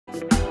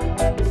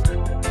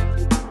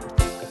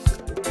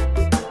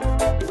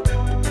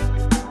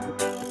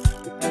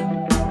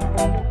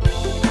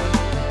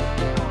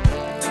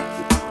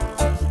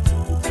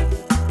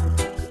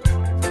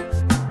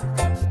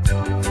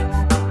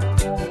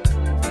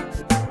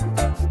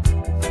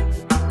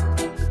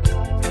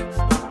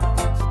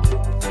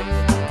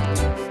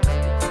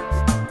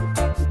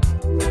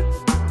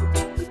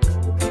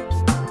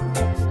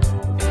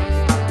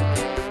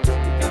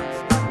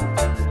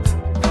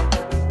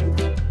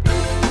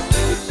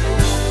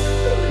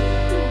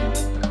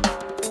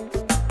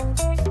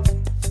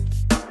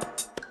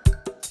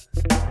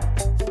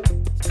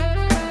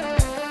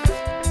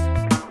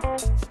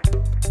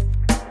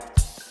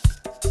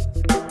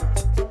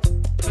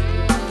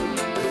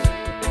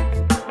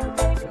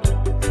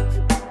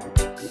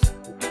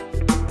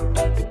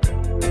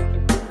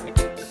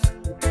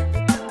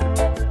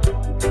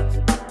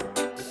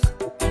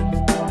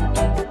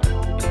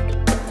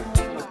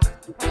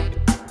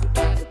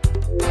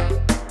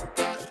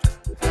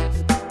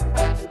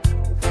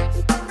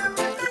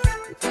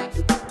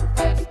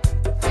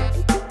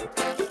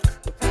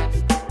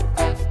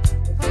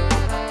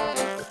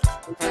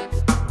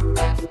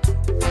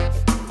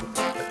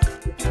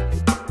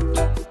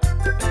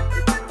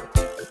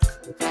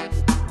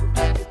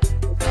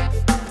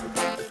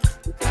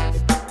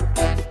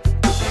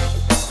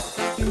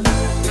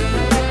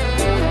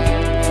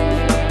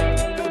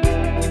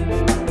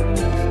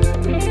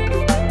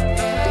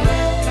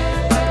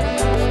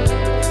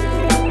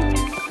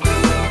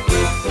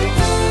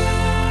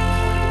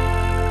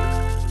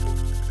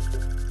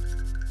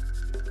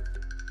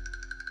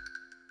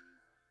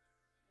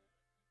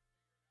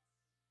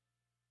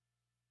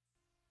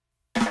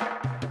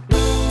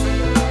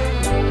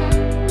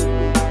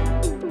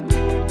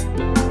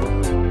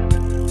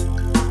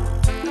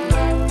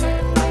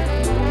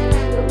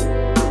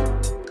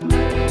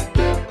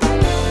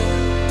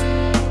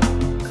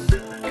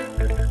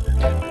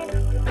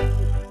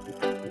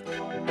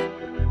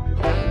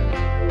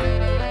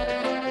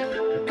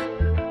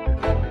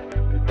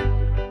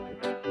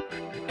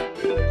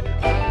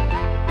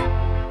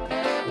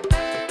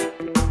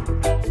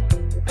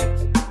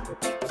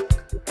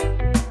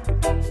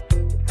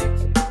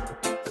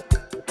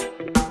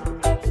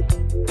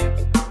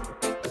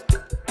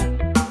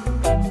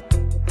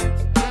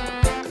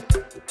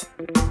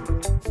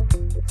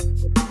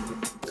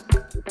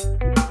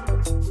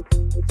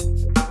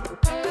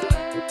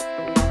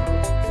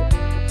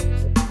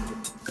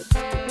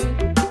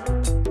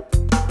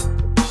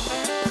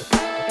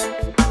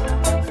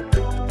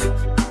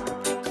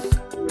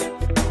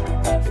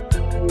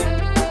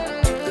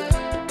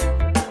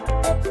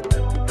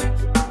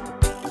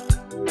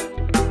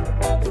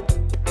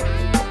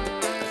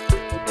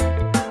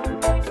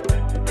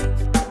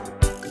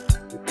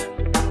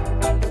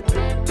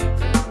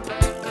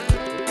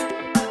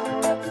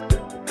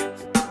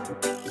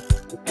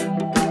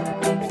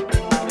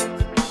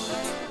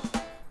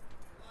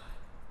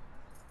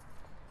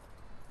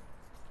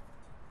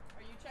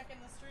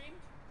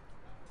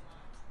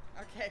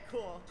Okay,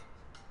 cool.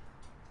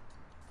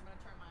 I'm gonna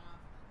turn mine off.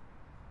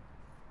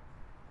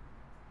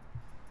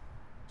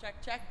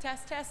 Check, check,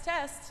 test, test,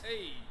 test.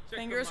 Hey, check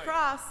Fingers the mic.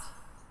 crossed.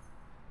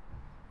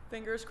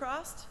 Fingers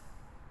crossed.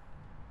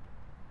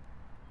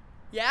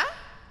 Yeah?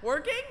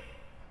 Working?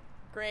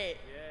 Great.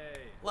 Yay.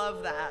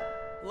 Love that.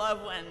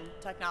 Love when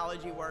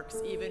technology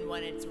works, even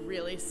when it's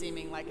really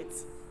seeming like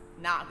it's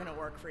not gonna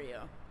work for you.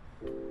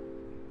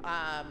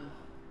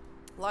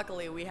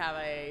 Luckily, we have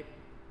a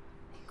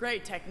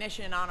great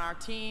technician on our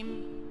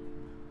team.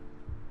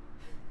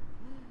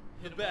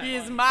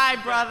 He's my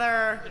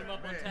brother, Hit him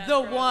up on the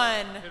TaskRabbit.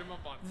 one, Hit him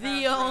up on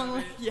the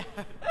only, TaskRabbit. yeah.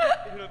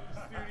 Hit up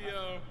the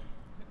studio.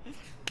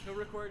 He'll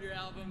record your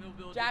album. He'll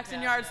build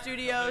Jackson your Yard cabinet,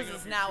 Studios putting up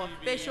is your now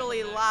TV.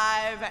 officially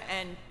live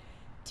and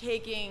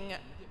taking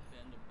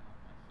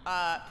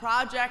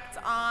projects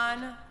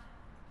on.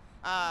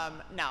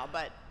 No,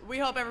 but we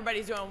hope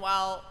everybody's doing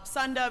well.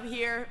 SunDub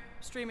here,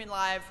 streaming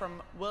live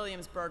from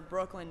Williamsburg,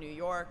 Brooklyn, New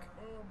York.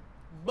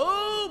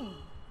 Boom!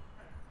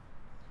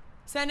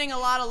 Sending a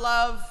lot of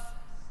love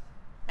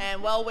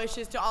and well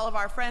wishes to all of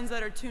our friends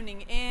that are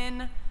tuning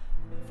in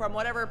from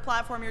whatever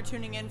platform you're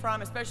tuning in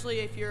from, especially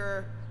if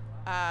you're,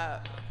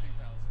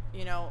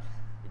 you know,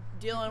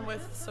 dealing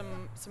with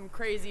some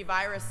crazy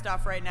virus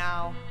stuff right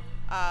now.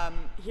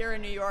 Here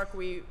in New York,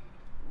 we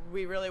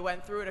really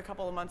went through it a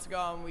couple of months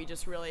ago, and we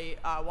just really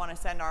want to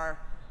send our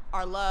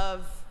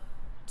love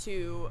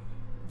to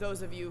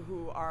those of you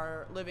who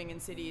are living in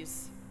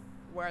cities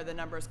where the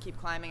numbers keep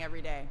climbing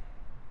every day.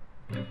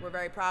 We're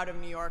very proud of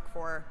New York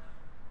for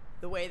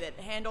the way that it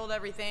handled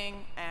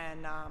everything,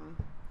 and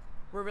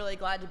we're really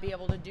glad to be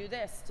able to do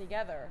this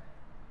together.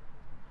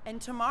 And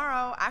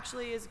tomorrow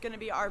actually is going to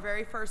be our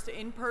very first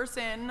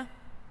in-person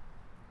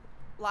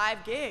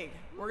live gig.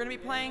 We're going to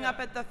be playing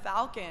up at the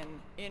Falcon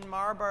in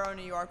Marlborough,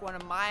 New York, one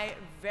of my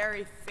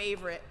very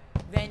favorite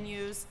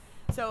venues.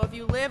 So if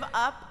you live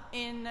up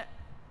in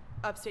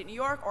upstate New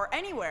York or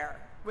anywhere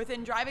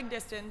within driving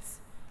distance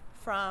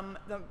from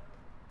the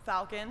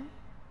Falcon,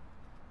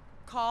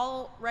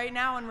 call right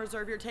now and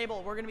reserve your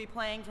table. We're going to be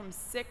playing from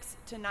 6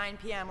 to 9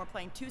 p.m. We're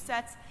playing 2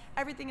 sets.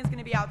 Everything is going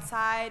to be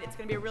outside. It's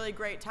going to be a really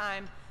great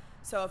time.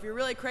 So if you're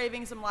really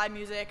craving some live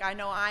music, I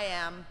know I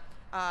am,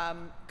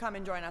 come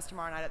and join us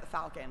tomorrow night at the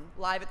Falcon,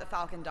 live at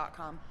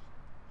thefalcon.com.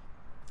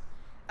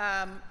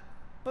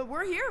 But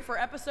we're here for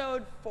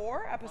episode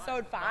 4,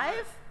 episode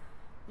 5.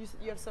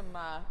 You have some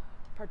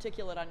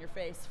particulate on your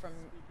face from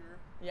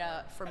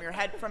from your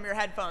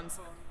headphones.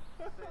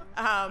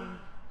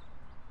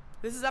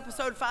 This is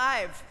episode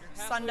 5.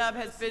 SunDub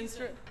has been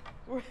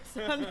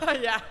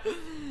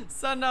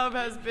SunDub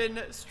has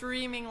been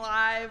streaming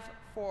live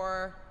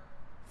for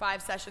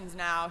 5 sessions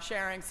now,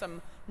 sharing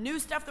some new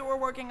stuff that we're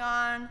working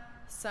on,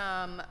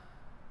 some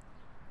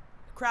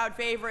crowd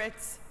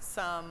favorites,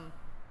 some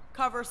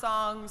cover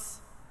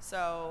songs.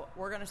 So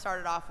we're going to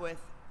start it off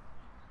with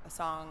a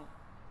song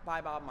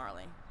by Bob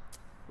Marley.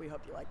 We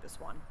hope you like this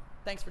one.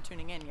 Thanks for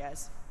tuning in,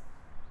 guys.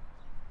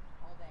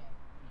 All day.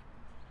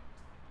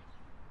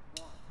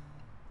 1,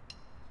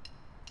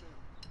 2,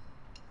 1,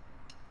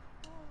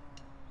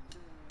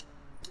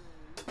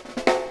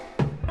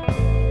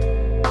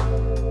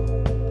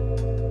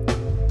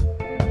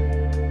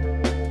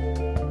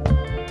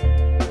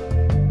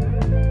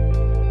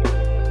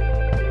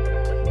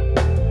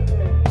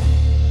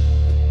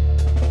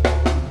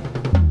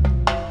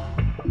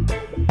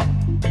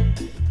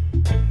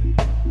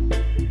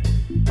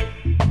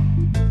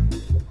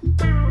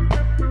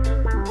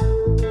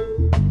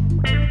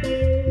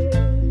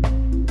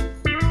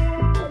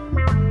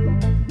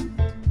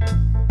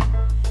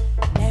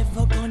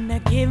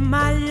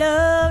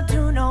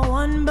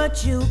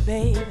 2,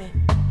 3.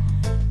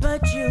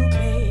 But you,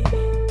 baby,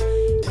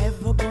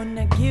 never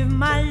gonna give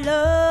my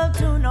love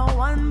to no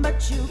one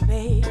but you,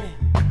 baby,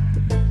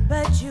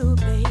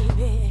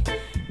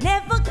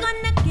 never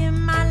gonna give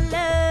my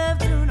love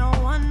to no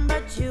one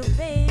but you,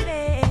 baby,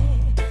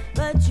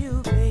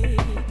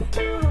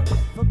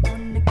 never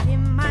gonna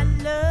give my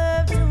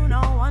love to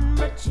no one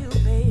but you,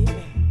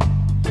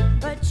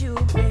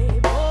 baby,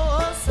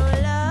 oh, so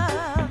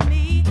love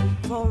me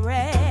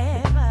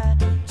forever,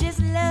 just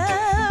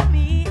love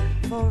me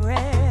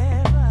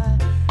forever.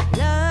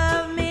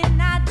 Love me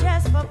not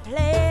just for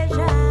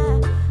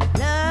pleasure.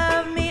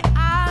 Love me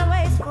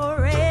always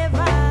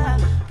forever.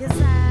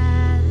 'Cause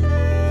I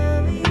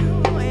love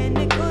you and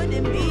it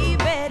couldn't be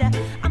better.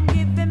 I'm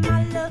giving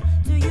my love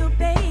to you,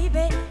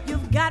 baby.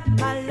 You've got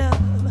my love.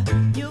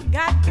 You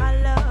got my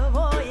love,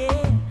 oh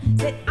yeah.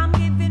 Said I'm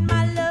giving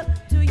my love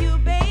to you,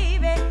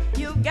 baby.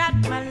 You got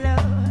my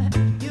love.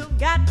 You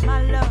got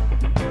my love.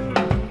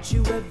 Don't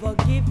you ever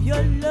give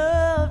your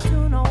love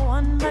to no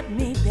one but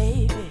me,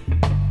 baby.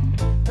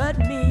 But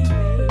me,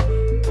 baby.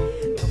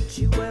 Don't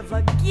you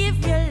ever give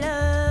your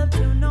love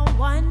to no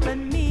one but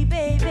me,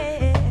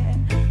 baby.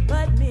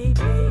 But me,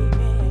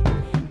 baby.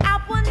 I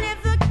will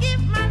never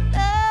give my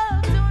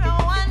love to no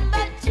one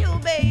but you,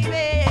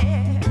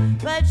 baby.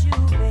 But you,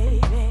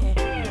 baby.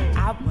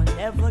 I will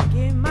never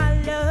give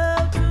my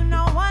love to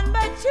no one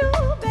but you,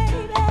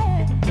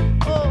 baby.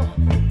 Oh,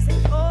 say,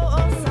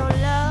 oh, so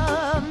love.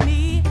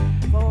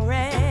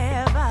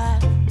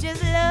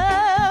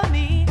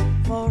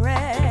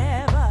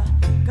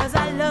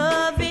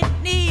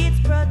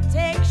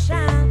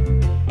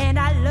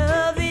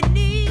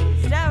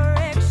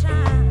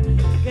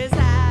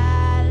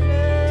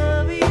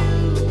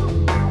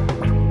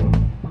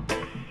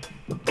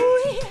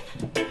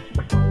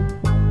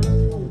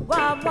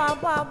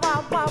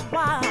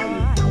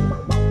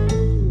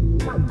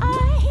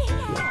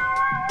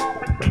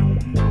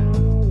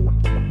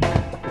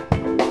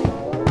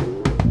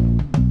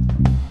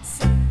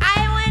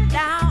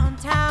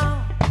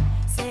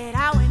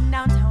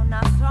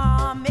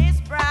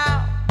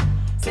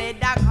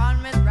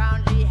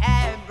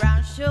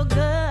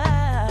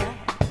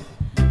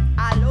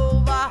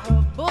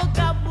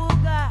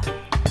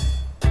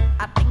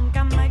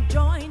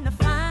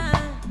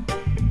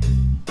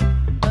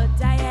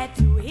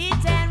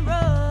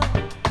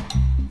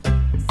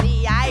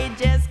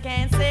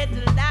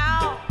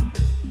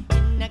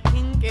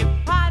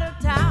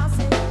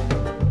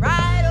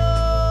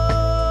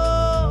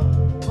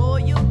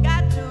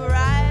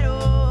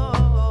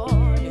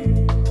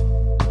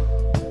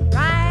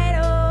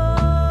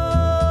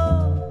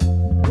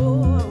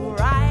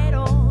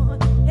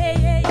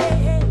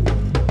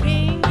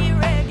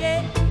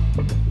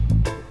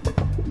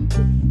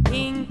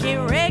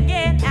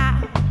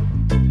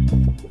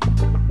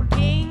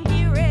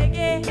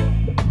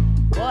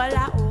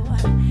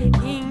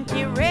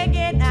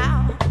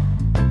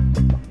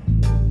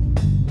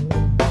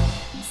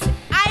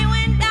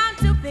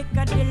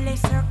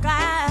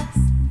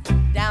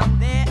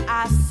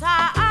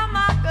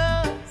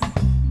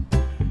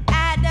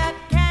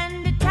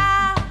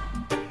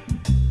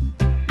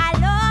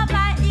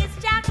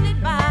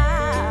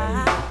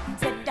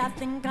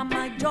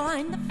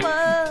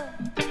 wonderful,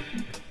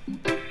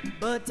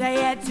 but I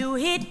had to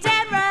hit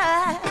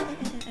terror.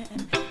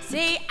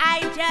 See,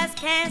 I just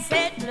can't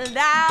settle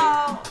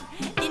down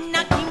in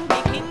a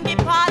kinky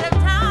part of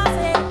town.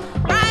 Say,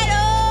 right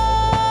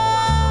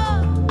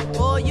on,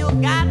 oh, you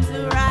got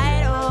to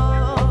ride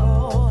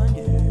on.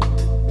 Yeah.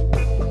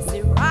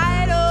 Say,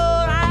 right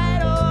on,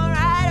 right on,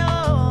 right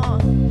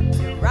on.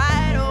 Say,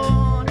 right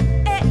on.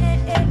 Eh, eh,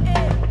 eh,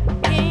 eh.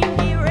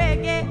 Kinky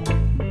reggae.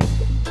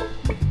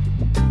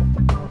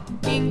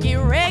 Kinky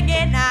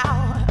reggae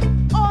now.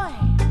 Oi,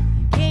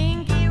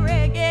 kinky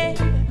reggae.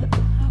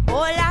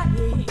 Hola,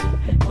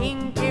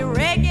 kinky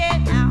reggae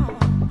now.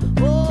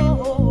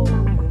 Oh,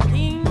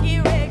 kinky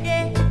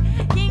reggae.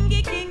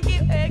 Kinky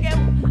reggae.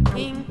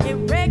 Kinky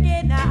reggae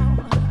now.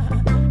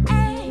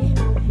 Hey,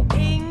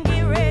 kinky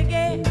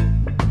reggae.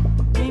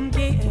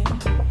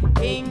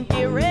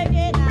 Kinky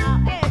reggae now.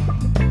 Hey.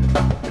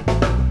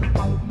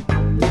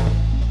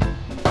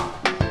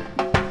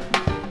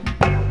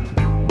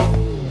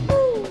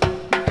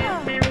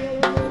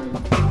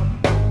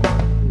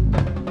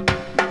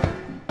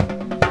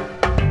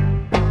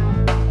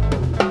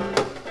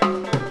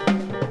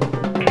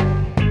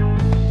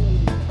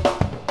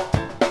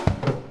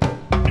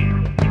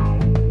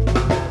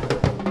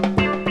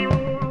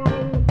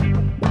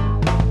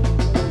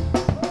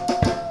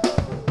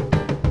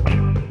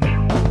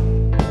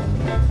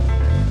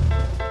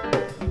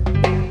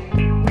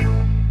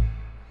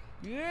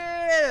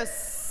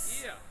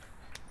 Yes. Yeah.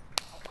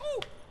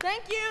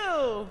 Thank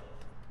you.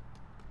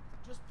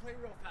 Just play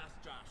real fast,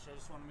 Josh. I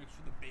just want to make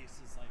sure the bass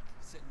is like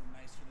sitting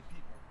nice for the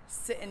people.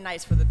 Sitting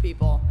nice for the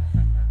people.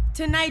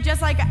 Tonight,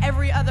 just like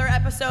every other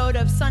episode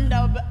of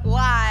SunDub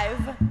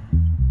Live,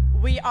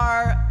 we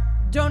are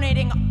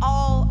donating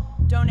all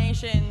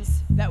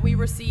donations that we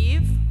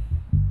receive.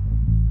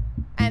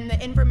 And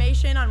the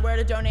information on where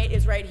to donate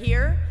is right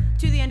here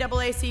to the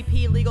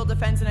NAACP Legal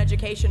Defense and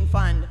Education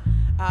Fund.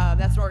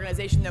 That's an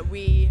organization that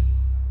we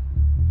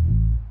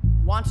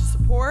want to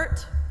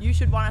support. You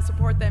should want to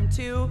support them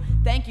too.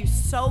 Thank you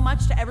so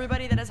much to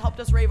everybody that has helped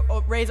us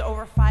raise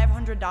over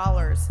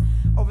 $500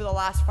 over the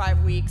last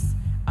 5 weeks.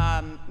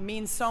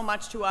 Means so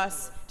much to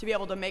us to be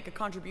able to make a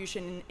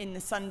contribution in the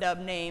SunDub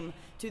name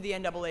to the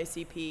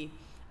NAACP.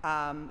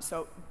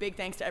 So big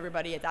thanks to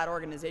everybody at that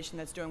organization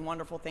that's doing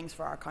wonderful things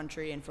for our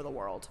country and for the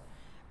world.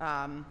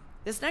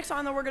 This next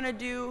song that we're gonna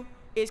do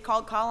is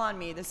called Call on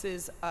Me. This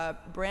is a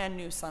brand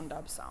new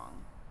SunDub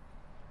song.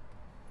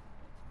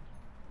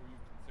 Were you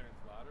concerned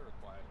it's louder or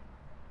quieter?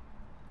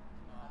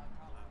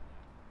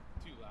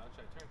 Too loud.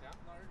 Should I turn it down?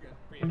 No, you're good.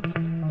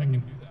 Preemptively. I can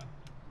do that.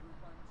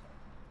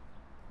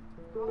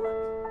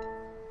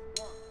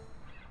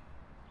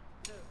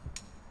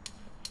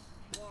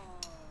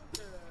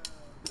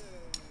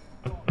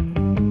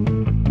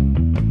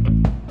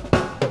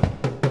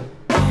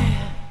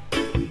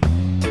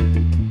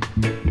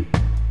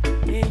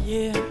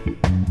 Yeah.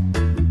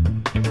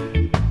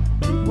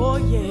 Oh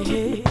yeah.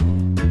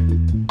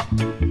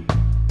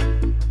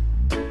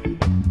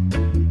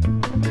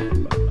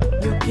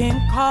 You can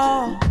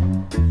call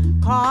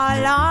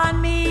on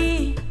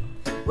me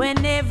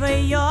whenever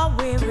you're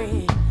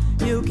weary.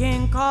 You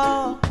can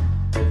call,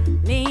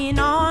 lean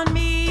on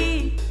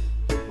me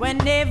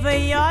whenever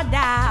you're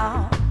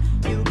down.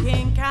 You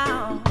can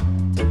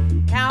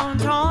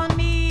count on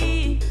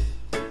me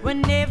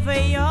whenever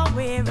you're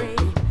weary.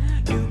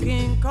 You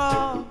can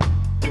call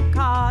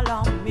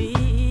on me.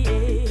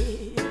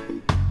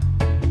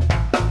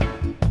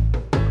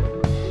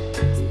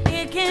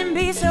 It can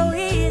be so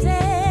easy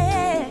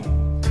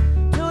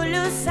to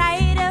lose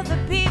sight of the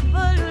people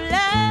who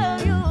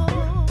love you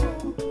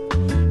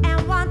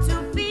and want to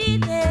be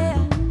there,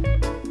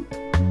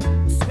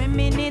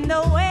 swimming in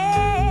the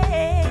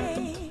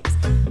waves,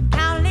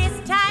 countless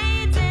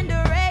tides and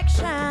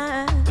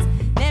directions.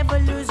 Never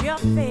lose your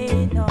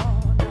faith, no,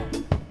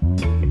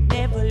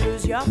 never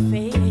lose your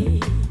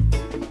faith.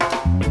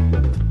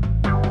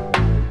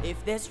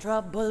 If there's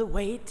trouble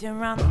waiting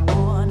around the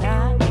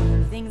corner,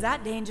 things are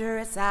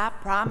dangerous, I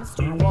promise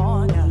to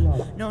warn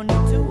you. No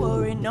need to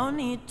worry, no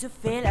need to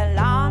feel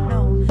alarmed,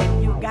 no.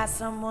 You got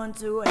someone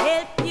to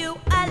help you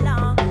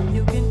along.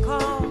 You can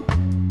call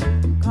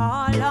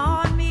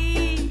on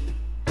me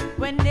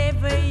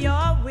whenever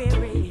you're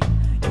weary.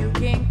 You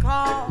can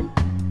count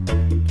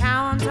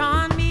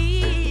on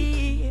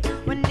me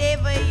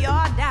whenever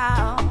you're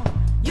down.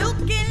 You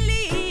can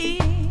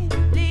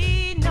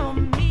lean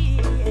on me,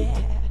 yeah,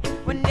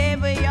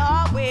 whenever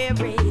you're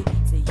weary.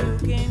 So you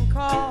can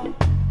call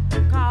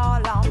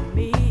on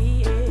me.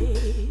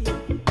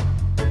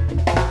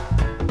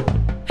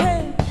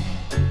 Hey,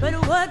 but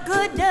what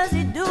good does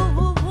it do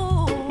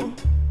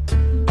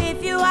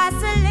if you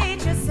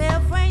isolate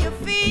yourself when you're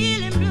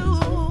feeling blue?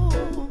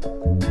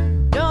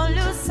 Don't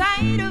lose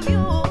sight of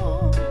you.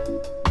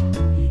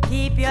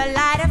 Keep your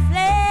light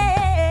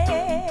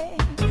aflame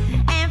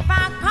and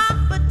find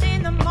comfort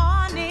in the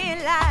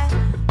morning light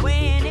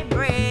when it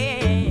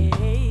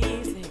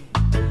breaks.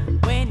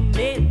 When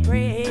it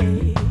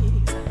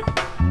breaks.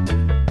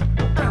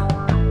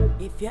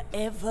 If you're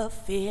ever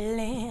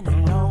feeling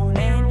alone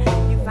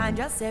and you find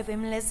just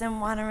aimless and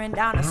wandering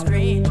down a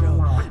straight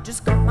road.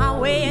 Just come my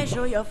way and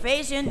show your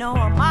face, you know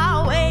I'm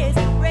always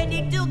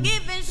ready to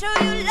give and show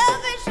you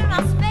love and show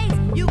my space.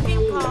 You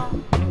can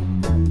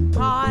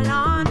call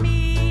on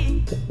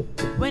me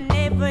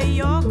whenever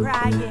you're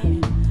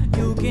crying.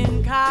 You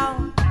can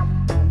count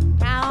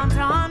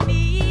on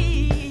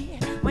me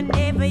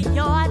whenever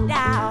you're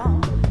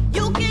down.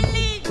 You can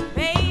lean,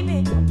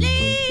 baby,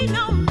 lean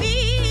on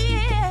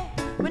me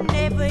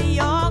whenever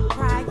you're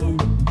crying.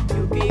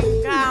 You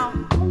can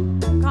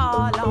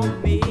call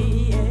on me.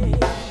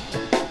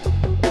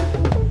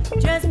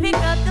 Just pick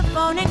up the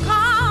phone and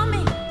call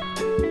me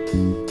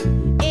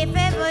if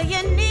ever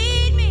you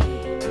need me.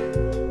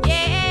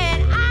 Yeah,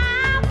 and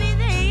I'll be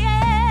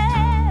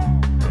there.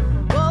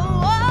 Whoa,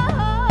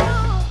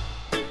 whoa.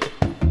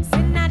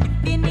 Say now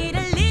if you need a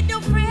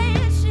little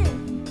friendship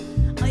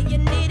or you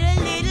need a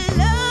little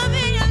love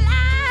in your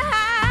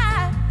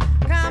life,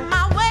 come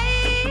my way.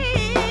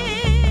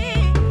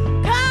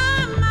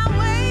 Come my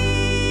way.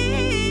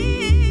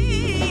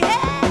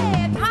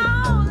 Yeah,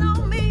 call on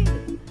me.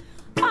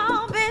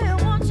 Oh, baby,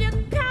 won't you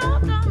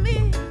count on me?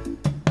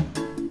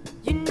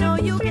 You know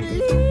you can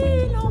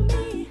lean on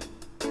me.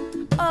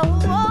 Oh,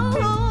 oh,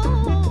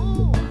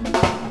 oh.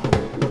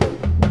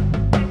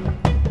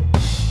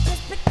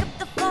 Just pick up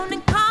the phone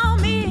and call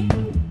me.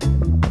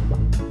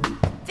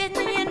 Then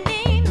you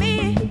need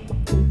me.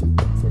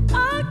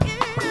 Oh,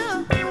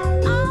 yeah.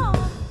 Oh.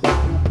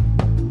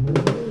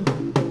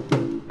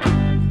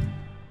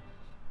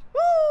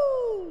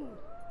 Woo!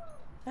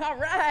 All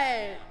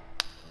right.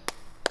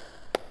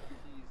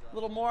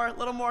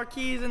 Little more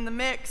keys in the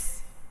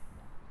mix.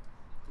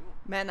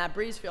 Man, that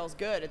breeze feels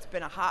good. It's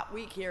been a hot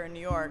week here in New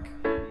York.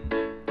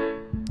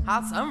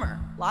 Hot summer,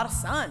 a lot of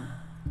sun.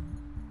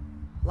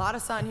 A lot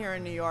of sun here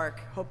in New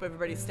York. Hope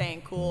everybody's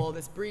staying cool.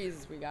 This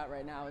breeze we got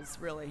right now is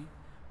really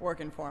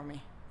working for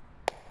me.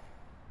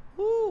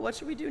 Ooh, what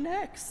should we do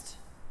next?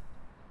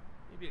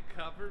 Maybe a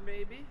cover,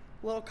 maybe?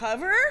 Little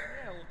cover?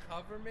 Yeah, a little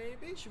cover,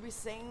 maybe? Should we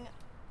sing?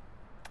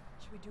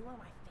 Should we do one of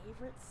my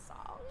favorite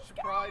songs? Should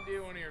probably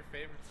do one of your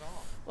favorite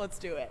songs. Let's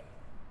do it.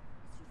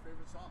 What's your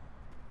favorite song?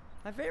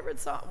 My favorite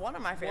song, one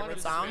of my favorite One of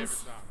his songs. favorite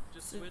songs.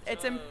 Just switch.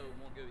 It's Won't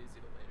go easy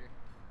to later.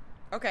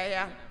 Okay,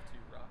 yeah. We're gonna have two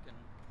rockin'.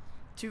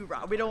 Too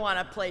rock. We don't want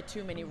to play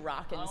too many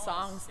rockin' I don't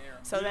wanna songs scare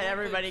 'em. so We that don't play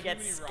everybody too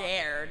gets many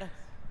scared.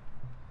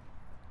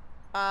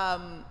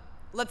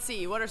 Let's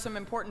see. What are some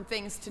important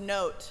things to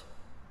note?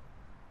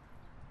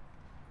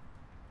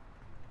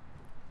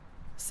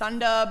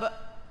 SunDub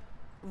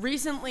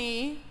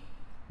recently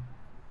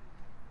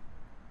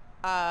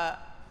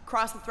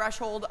crossed the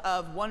threshold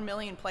of 1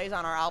 million plays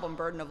on our album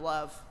Burden of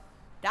Love.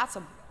 That's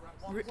a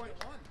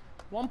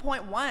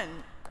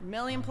 1.1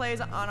 million plays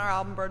on our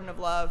album Burden of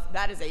Love.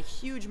 That is a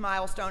huge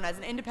milestone. As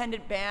an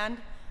independent band,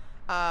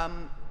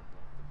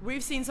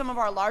 we've seen some of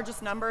our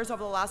largest numbers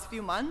over the last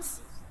few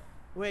months,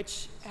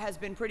 which has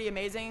been pretty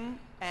amazing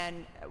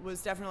and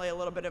was definitely a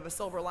little bit of a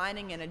silver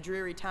lining in a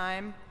dreary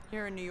time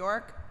here in New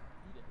York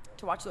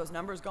to watch those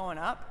numbers going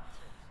up.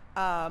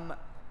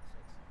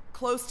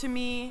 Close to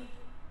Me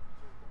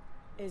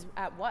is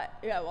at what?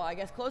 Yeah, well, I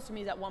guess Close to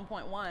Me is at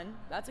 1.1.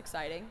 That's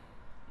exciting.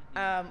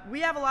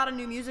 We have a lot of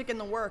new music in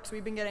the works.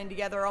 We've been getting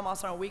together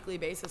almost on a weekly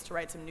basis to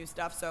write some new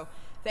stuff. So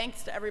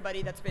thanks to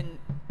everybody that's been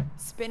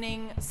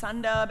spinning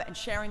SunDub and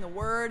sharing the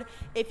word.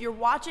 If you're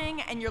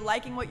watching and you're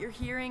liking what you're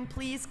hearing,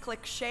 please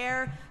click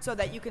share so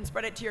that you can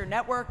spread it to your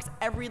networks.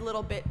 Every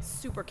little bit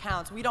super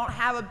counts. We don't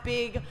have a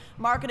big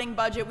marketing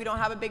budget. We don't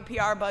have a big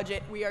PR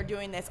budget. We are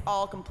doing this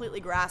all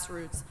completely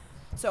grassroots.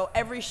 So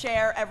every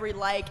share, every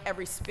like,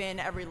 every spin,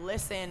 every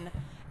listen,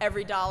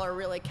 every dollar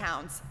really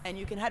counts. And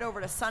you can head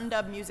over to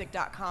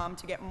sundubmusic.com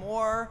to get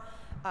more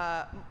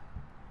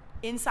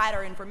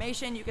insider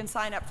information. You can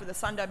sign up for the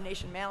SunDub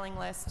Nation mailing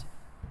list.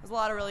 There's a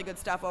lot of really good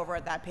stuff over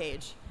at that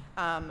page.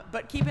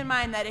 But keep in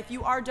mind that if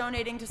you are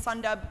donating to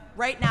SunDub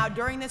right now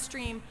during this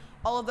stream,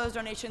 all of those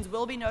donations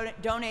will be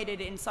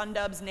donated in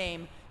SunDub's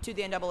name to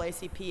the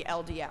NAACP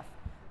LDF.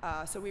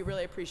 So we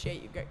really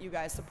appreciate you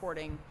guys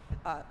supporting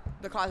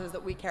the causes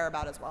that we care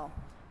about as well.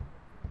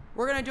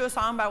 We're going to do a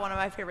song by one of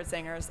my favorite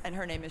singers, and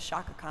her name is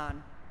Shaka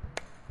Khan.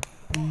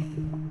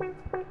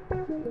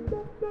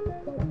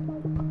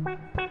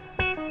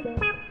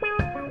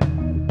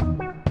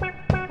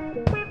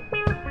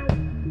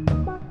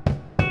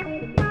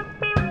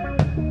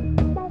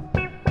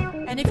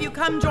 And if you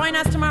come join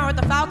us tomorrow at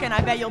the Falcon, I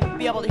bet you'll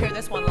be able to hear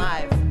this one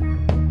live.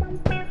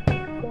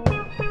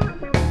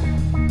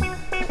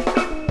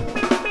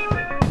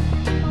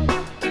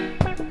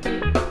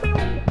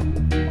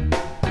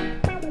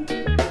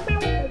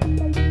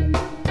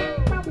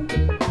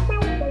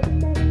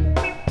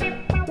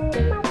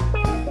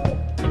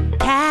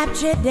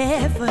 Captured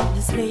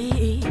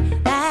effortlessly,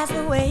 that's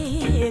the way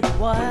it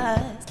was.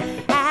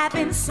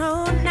 Happened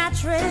so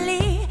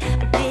naturally,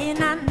 I did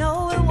not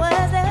know it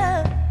was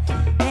the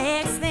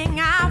next thing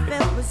I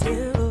felt was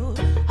you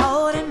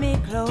holding me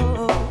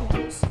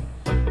close.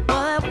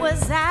 What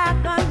was I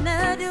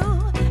gonna do?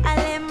 I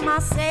let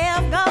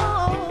myself go.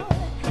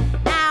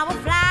 Now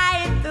we're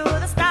flying through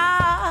the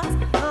stars.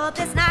 Hope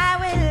this night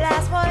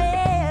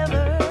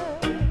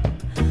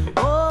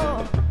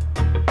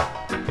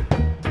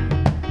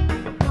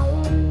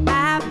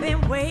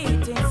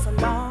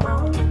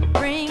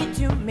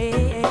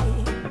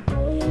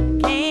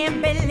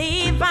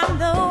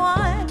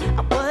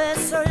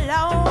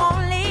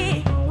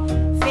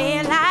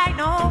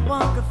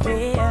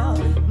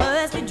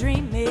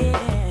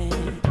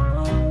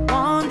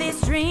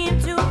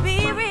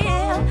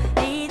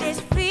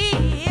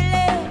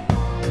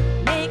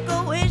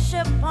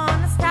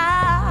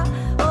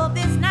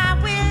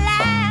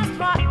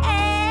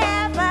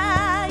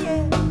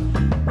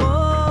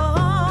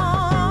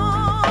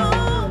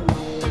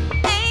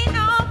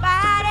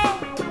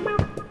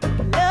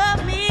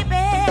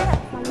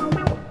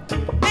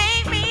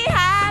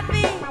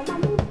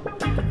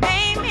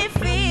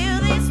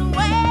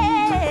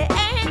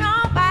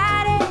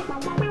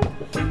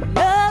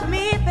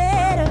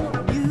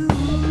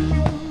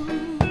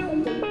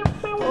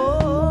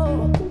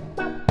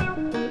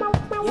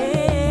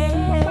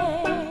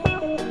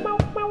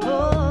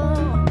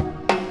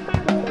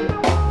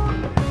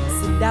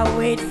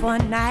wait for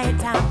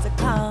nighttime to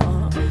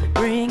come,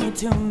 bring it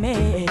to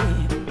me.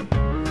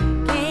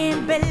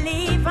 Can't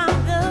believe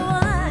I'm the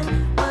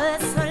one,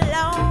 but so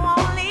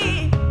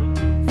lonely.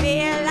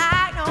 Feel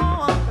like no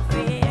one can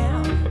feel,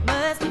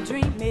 must be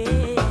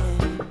dreaming.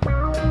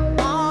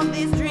 Want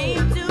this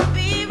dream to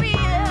be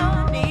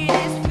real, need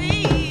this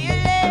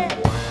feeling.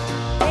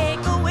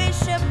 Take a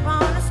wish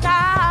upon a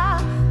star,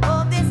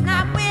 hope this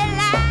night will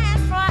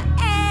last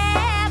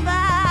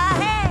forever.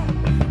 Hey,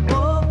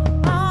 oh,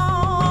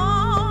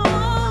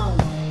 oh,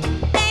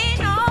 ain't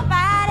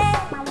nobody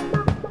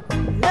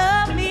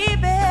love me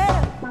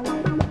better,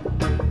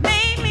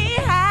 made me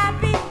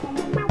happy,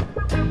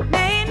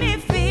 made me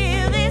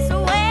feel this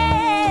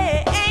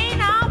way. Ain't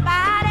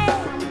nobody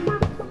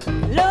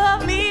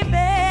love me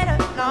better,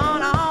 no,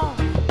 no,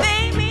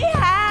 made me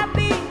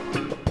happy,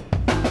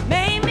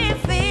 made me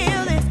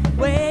feel this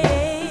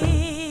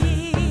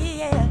way.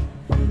 Yeah.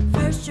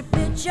 First you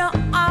put your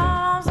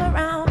arms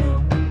around me,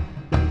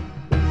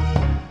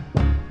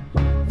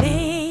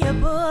 then you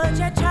put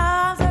your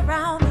charms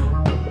around me.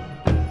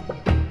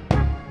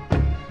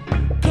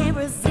 Can't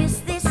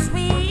resist this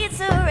sweet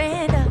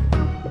surrender.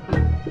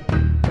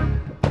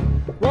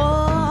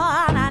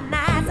 Worn our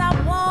nights are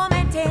warm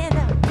and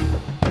tender.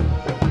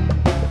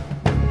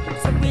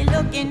 So we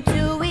look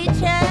into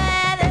each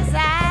other's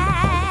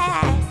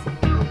eyes.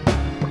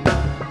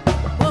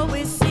 What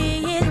we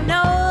see is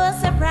no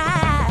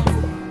surprise.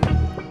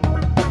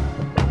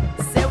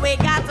 So we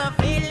got the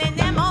feeling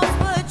that most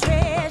would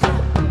treasure.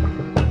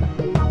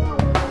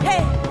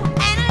 Hey,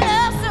 and a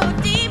love so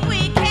deep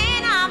we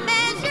cannot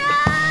measure.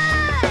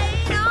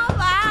 Ain't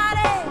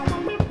nobody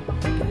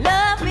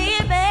love me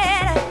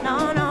better,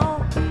 no, no.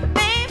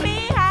 Made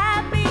me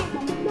happy,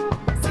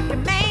 so it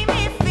made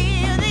me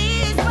feel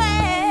this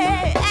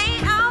way.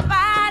 Ain't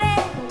nobody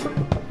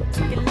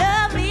can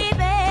love me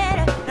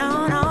better,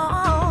 no, no.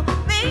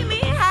 Made me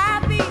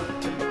happy,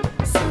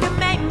 so it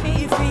made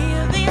me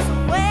feel this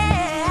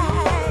way.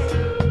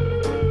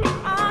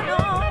 Oh no.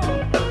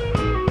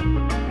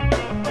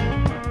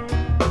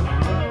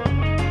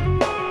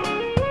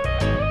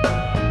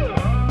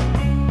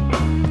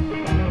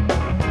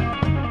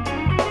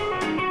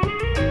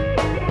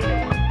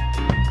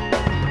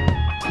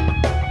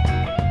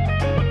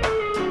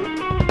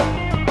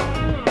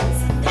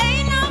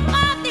 Ain't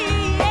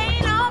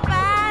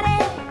nobody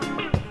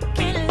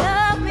can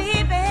love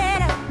me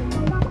better.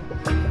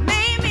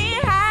 Made me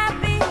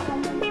happy,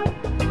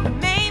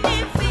 made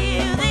me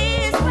feel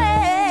this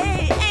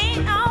way.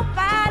 Ain't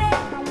nobody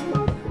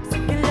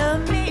can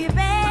love me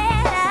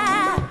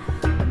better.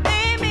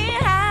 Made me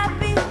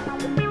happy,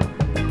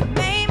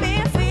 made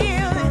me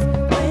feel this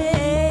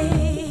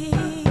way.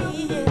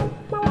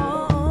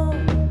 Oh,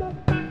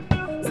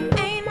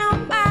 ain't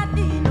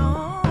nobody,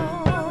 no.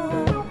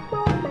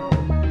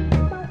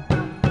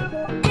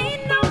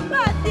 Ain't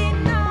nobody,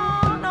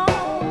 no, no.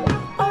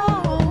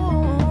 Oh,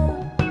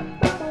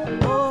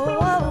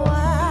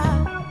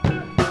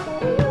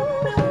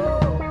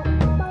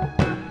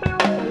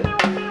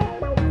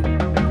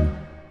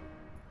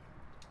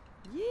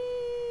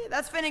 Yeah,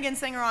 that's Finnegan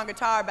Singer on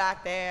guitar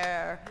back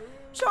there.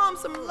 Show him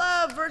some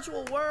love,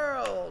 Virtual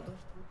World.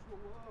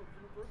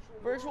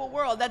 Virtual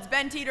World. That's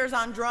Ben Teeters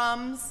on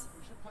drums.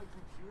 We should play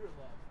Computer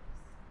Love.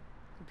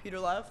 Computer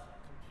Love.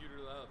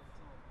 Computer love.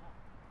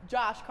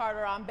 Josh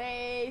Carter on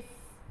bass.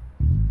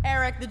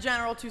 Eric the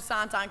General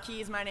Toussaint on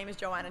keys. My name is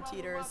Joanna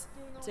Teeters.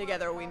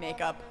 Together we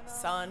make up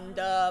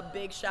SunDub.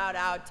 Big shout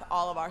out to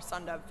all of our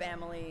SunDub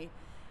family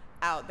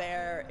out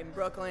there in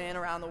Brooklyn,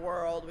 around the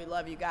world. We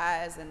love you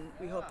guys, and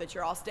we hope that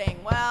you're all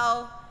staying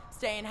well,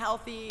 staying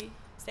healthy,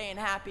 staying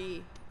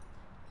happy.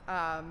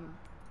 And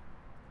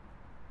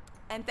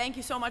thank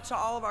you so much to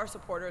all of our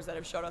supporters that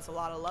have showed us a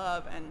lot of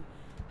love and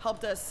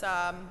helped us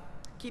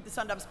keep the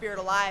SunDub spirit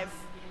alive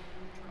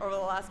over the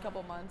last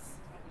couple months.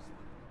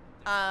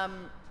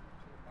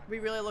 We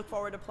really look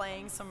forward to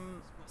playing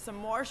some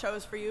more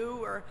shows for you.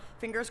 Or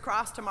fingers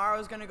crossed, tomorrow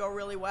is going to go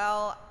really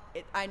well.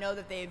 I know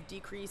that they've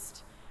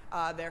decreased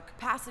their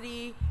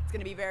capacity. It's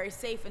going to be very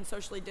safe and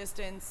socially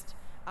distanced.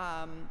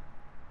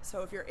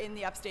 So if you're in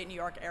the upstate New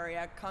York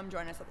area, come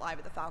join us live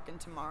at the Falcon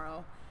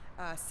tomorrow,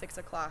 6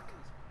 o'clock.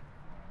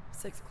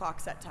 6 o'clock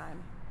set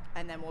time,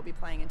 and then we'll be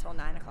playing until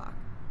 9 o'clock.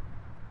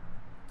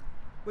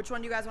 Which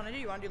one do you guys want to do?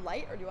 You want to do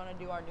light, or do you want to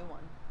do our new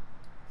one?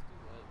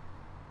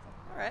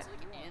 All right. It's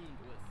like and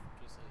with,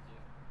 just like you.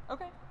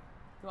 Okay.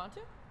 You want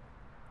to? It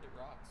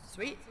rocks.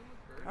 Sweet. Dancing with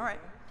Bird, All right.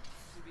 bro.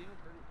 Should be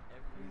with Bird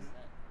every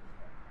set.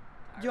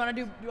 Do you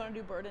want to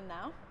do Burden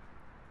now?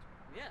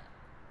 Yeah.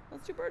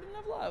 Let's do Burden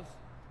of Love.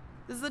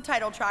 This is the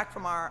title track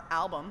from our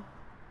album.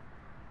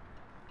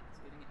 It's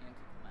getting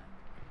anticlimactic.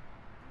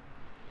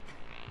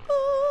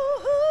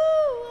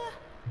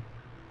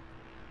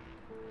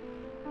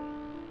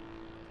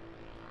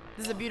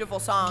 This is a beautiful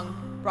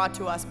song brought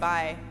to us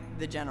by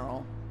The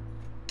General.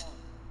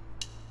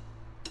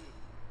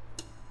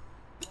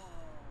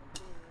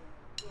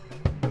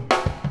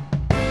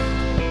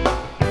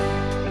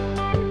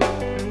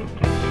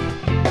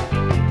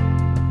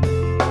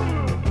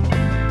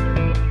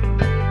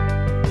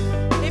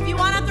 If you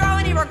want to throw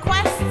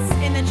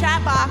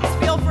chat box.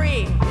 Feel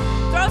free.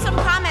 Throw some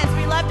comments.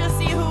 We love to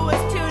see who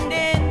was tuned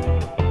in.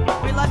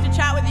 We love to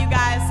chat with you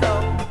guys,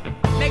 so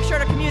make sure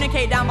to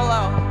communicate down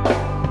below.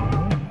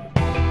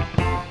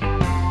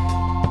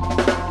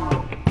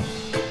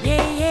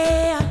 Yeah,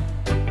 yeah.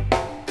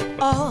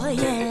 Oh,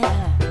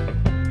 yeah.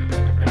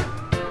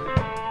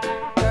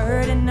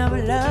 Burden of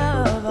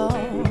love. Oh.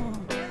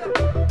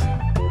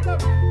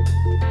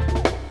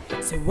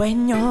 So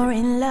when you're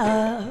in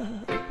love,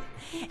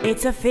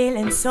 it's a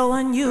feeling so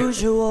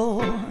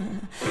unusual.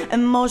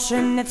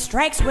 Emotion that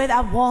strikes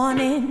without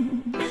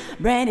warning,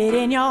 branded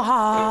in your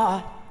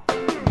heart.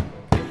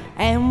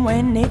 And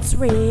when it's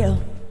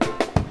real,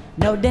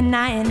 no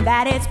denying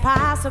that it's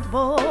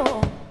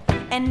possible.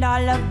 And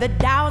all of the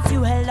doubts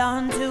you held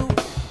on to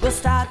will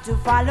start to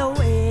fall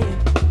away.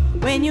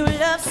 When you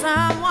love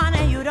someone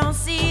and you don't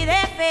see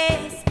their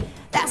face,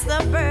 that's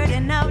the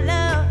burden of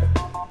love.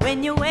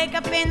 When you wake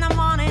up in the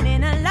morning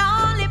in a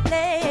lonely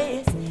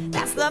place,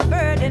 that's the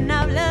burden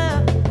of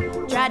love.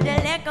 Try to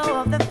let go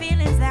of the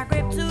feelings that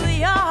grip to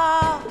your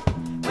heart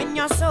when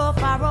you're so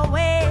far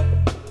away.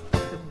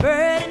 The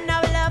burden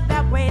of love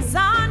that weighs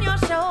on your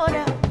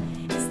shoulder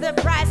is the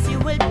price you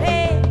will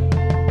pay.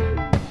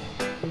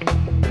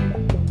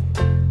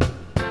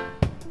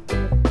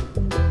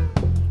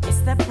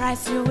 It's the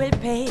price you will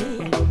pay.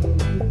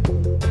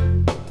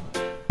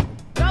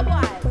 Go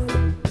boys!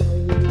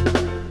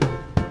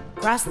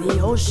 Across the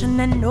ocean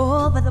and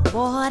over the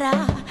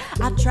border,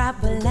 I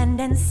travel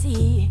land and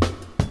sea.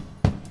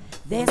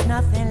 There's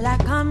nothing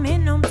like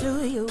coming home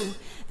to you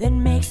that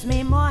makes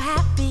me more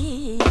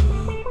happy.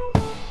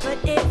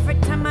 But every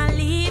time I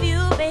leave you,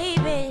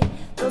 baby,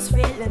 those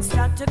feelings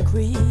start to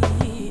creep.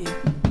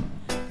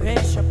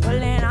 Pressure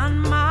pulling on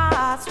my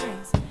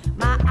heartstrings,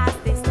 my eyes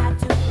they start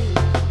to weep.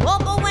 Oh,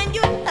 but when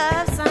you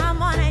love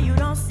someone and you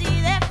don't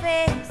see their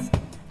face,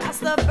 that's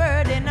the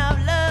burden of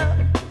love.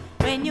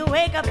 When you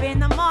wake up in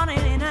the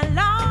morning in a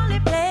lonely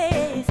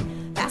place,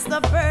 that's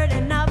the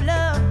burden of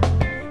love.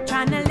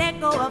 Trying to let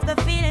go of the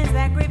feelings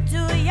that grip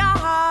to your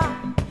heart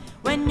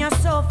when you're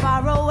so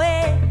far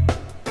away.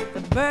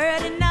 The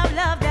burden of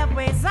love that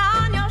weighs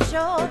on your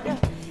shoulder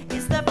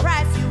is the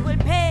price you will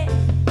pay.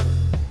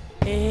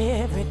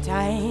 Every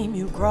time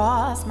you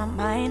cross my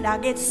mind, I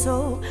get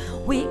so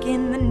weak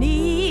in the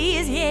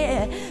knees,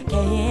 yeah.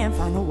 Can't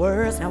find the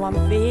words, now I'm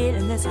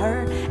feeling this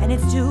hurt, and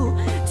it's too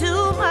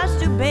much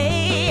to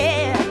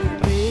bear.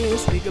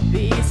 Wish we could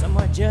be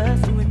somewhere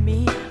just you and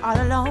me, all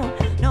alone,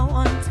 no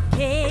one to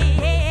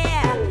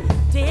care.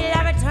 Till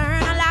I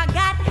return, all I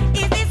got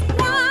is this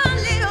one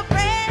little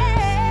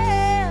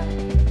prayer.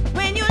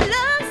 When you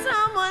love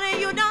someone and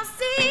you don't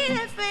see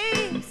their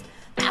face,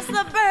 that's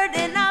the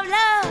burden of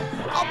love.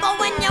 Oh, but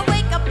when you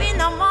wake up in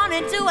the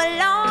morning to a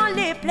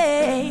lonely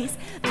place,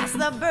 that's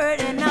the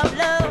burden of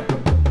love.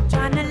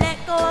 Trying to let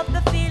go of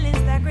the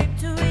feelings that grip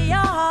to your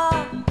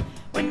heart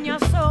when you're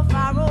so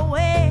far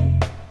away.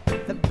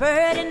 The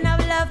burden of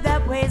love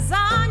that weighs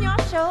on your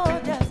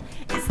shoulders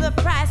is the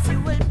price you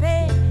will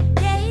pay.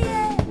 Yeah,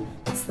 yeah,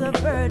 that's the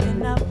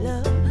burden of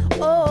love.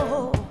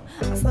 Oh,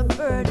 that's the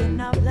burden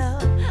of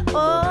love.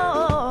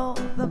 Oh,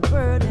 the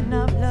burden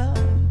of love.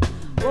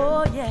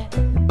 Oh, yeah,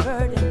 the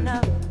burden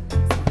of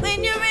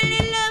when you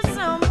really love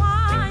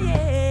someone,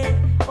 yeah.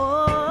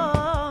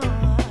 Oh,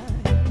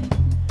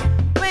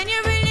 when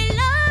you really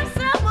love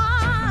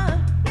someone,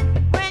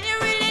 when you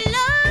really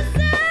love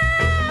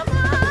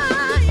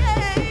someone,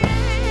 yeah.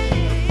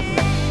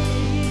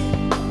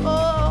 Oh,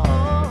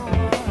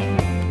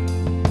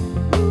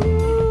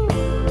 ooh.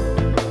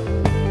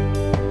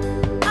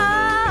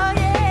 Oh,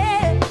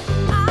 yeah.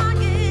 Oh,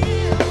 yeah.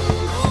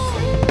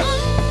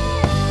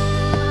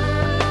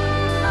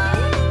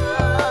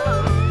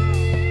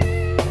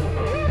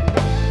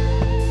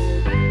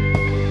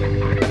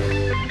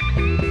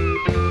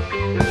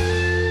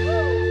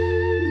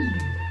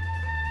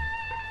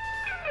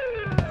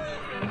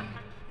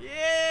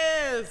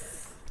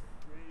 Yes!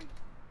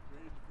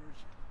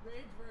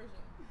 Rage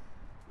version.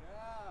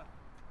 Yeah.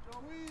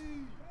 Joey.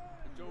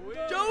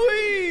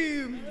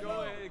 Joey!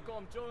 Joey. Call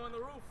him Joey on the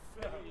roof.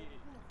 Hey.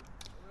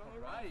 All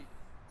right.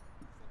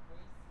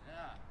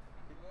 Yeah.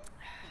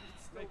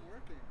 It's still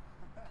working.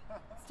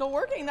 Still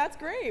working, that's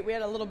great. We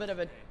had a little bit of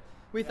a,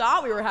 we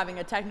thought we were having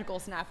a technical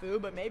snafu,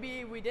 but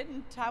maybe we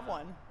didn't have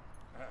one.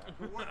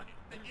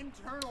 The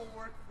internal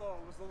workflow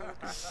was a little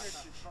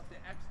constricted, but the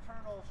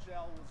external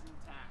shell was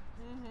intact.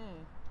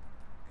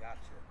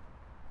 Gotcha.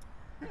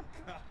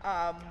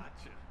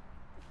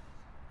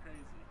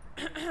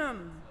 Crazy.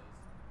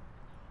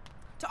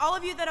 To all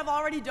of you that have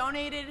already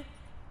donated,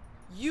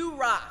 you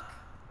rock.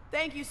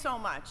 Thank you so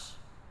much.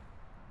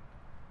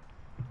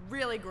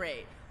 Really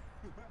great.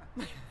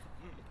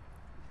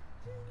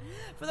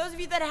 For those of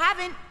you that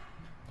haven't,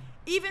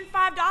 even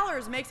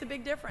 $5 makes a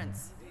big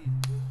difference.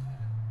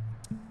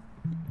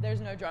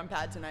 There's no drum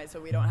pad tonight, so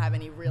we don't have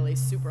any really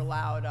super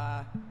loud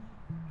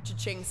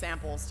cha-ching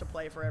samples to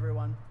play for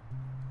everyone.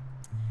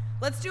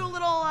 Let's do a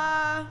little,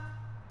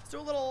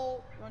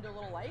 you wanna do a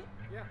little light?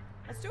 Yeah.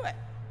 Let's do it.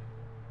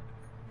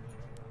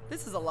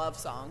 This is a love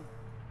song.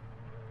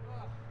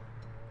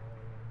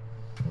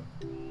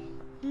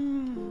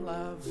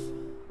 love.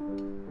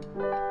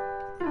 1,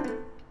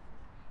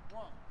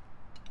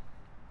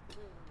 2,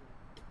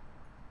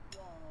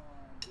 1,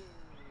 2,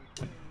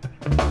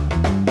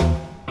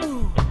 3.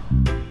 Ooh,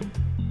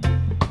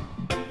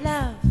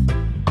 love,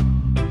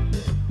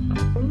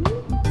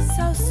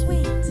 so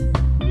sweet,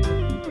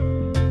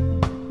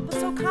 but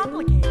so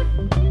complicated.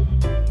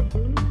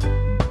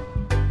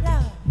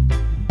 Love,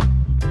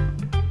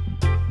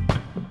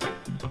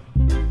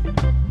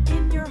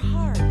 in your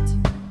heart,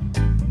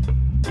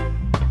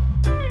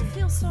 it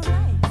feels so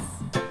nice.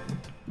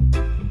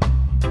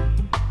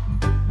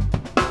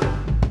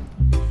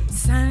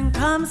 Sun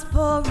comes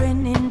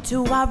pouring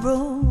into our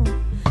room,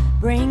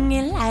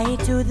 bringing light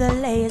to the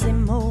lazy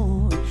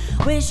moon.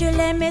 Wish you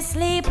let me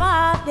sleep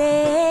all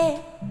day,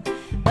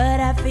 but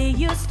I feel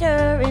you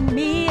stirring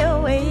me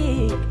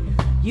awake.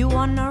 You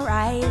wanna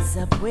rise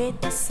up with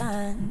the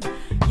sun,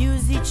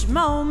 use each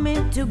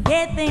moment to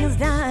get things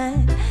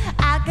done.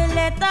 I could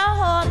let the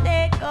whole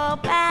day go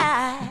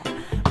by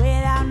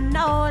without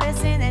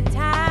noticing that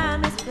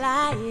time is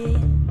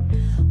flying.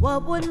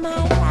 What would my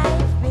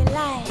life be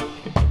like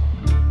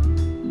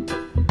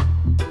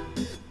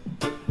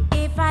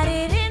if I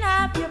didn't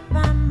have you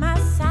by my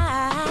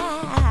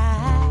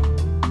side,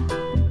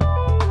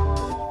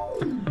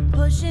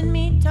 pushing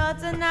me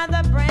towards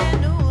another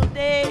brand new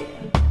day?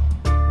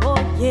 Oh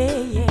yeah,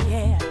 yeah,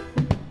 yeah.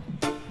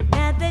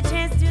 Another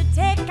chance to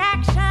take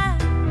action,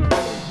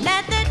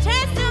 another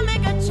chance to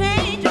make a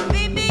change. Oh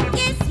baby,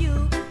 yes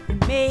you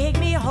make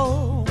me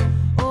whole.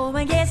 Oh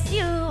and yes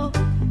you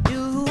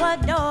do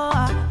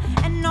adore.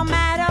 And no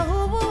matter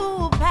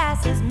who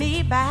passes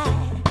me by,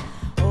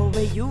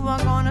 where you are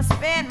gonna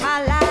spend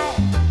my life.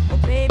 Oh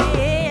baby,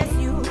 yes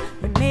you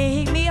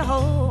make me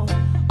whole.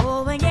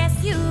 Oh and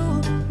yes you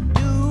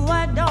do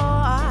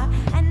adore.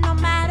 And no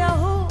matter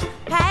who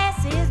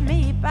passes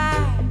me by,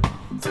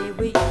 say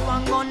with you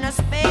I'm gonna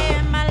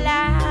spend my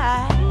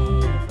life.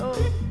 Oh.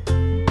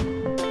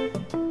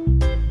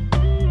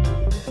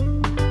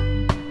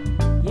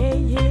 Yeah,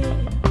 yeah.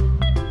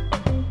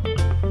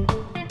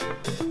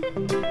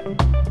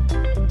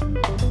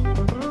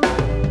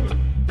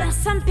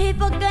 Some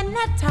people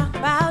gonna talk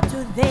about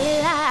who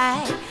they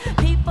like.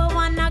 People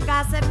wanna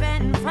gossip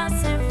and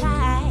fuss and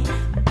fight,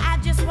 but I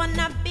just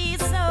wanna be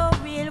so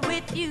real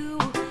with you.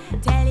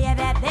 Tell you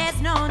that there's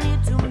no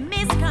need to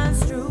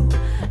misconstrue.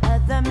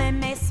 Other men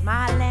may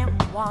smile and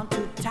want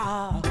to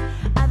talk.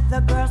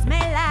 Other girls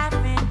may laugh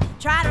and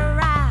try to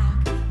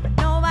rock, but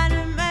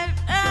nobody may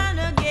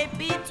ever get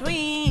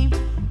between.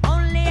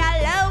 Only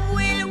our love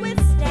will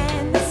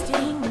withstand the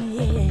sting.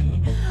 Yeah.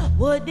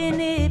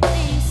 Wouldn't it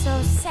be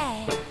so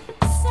sad?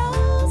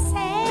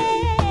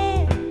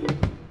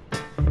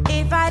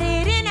 If I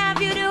didn't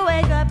have you to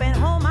wake up and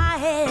hold my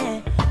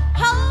hand,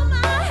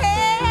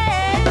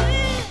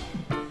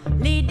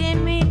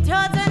 leading me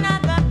towards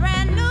another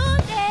brand new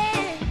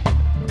day.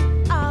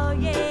 Oh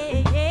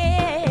yeah,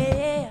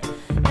 yeah.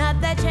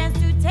 Another chance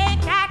to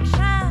take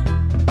action,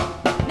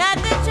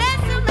 another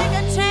chance to make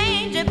a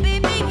change. And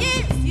baby,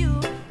 yes you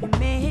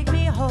make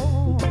me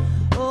whole.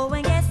 Oh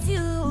and yes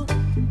you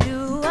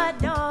do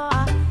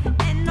adore.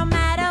 And no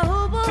matter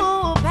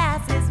who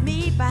passes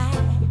me by,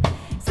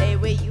 say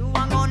with you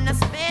I'm gonna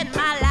spend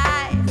my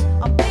life.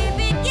 Oh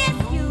baby, yes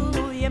you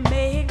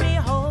make me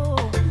whole.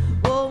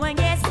 Oh and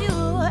yes you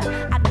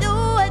I do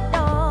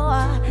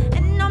adore.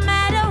 And no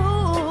matter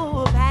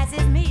who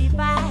passes me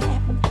by,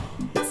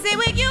 say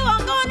with you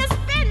I'm gonna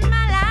spend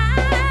my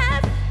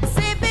life.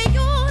 Say for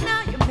you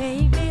now you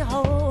make me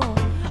whole.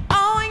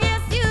 Oh and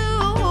yes you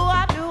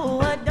I do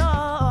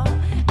adore.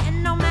 And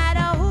no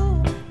matter who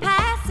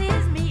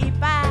passes me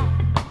by,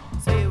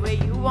 say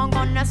with you I'm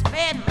gonna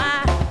spend my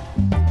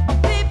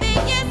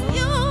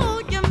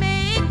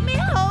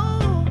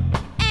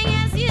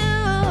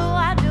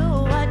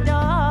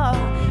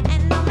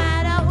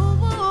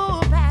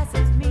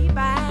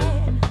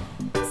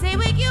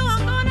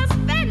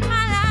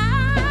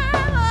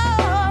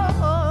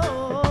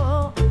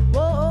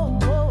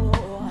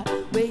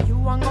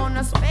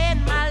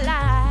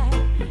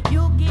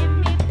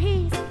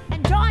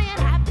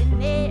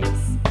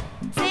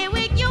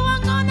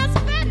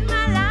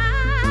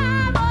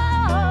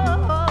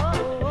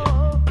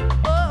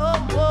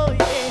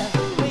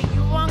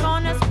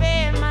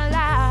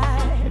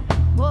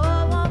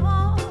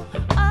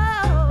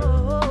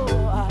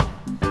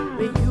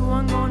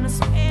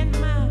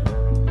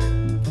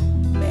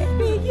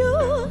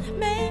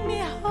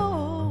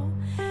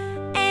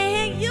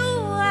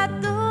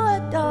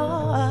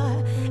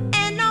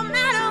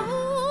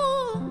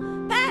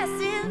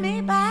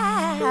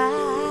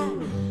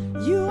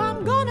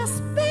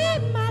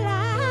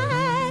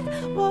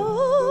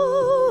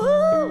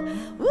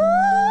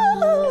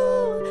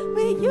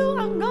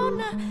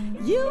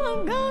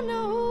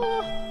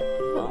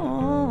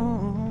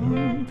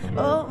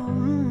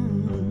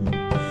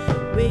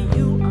with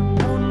you I'm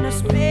gonna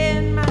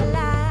spend my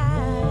life.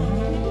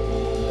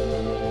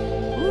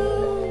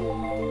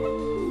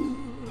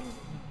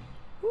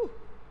 Ooh.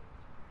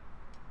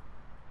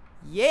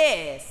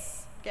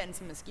 Yes. Getting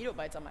some mosquito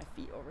bites on my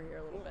feet over here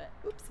a little bit.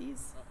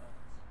 Oopsies.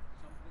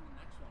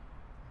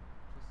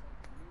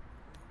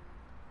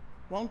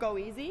 Won't Go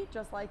Easy,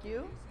 just like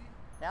you.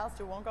 Yeah, let's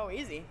do Won't Go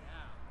Easy.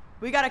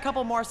 We got a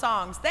couple more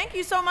songs. Thank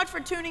you so much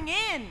for tuning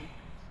in.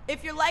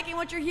 If you're liking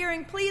what you're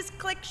hearing, please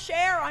click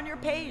share on your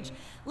page.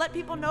 Let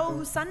people know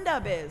who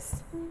SunDub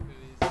is.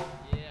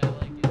 Yeah, I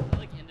like it. I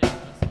like Indigo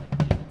just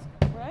like you.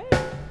 Right?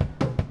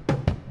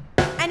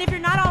 And if you're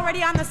not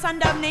already on the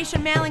SunDub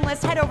Nation mailing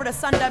list, head over to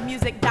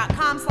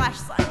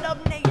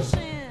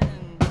sundubmusic.com/SundubNation.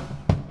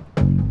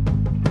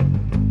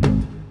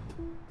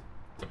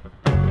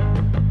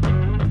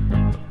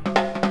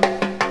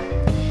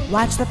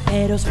 Watch the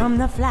petals from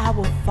the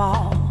flower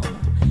fall,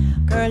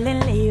 curling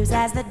leaves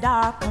as the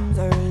dark comes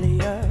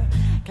earlier.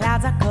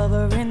 Clouds are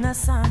covering the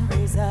sun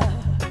rays up.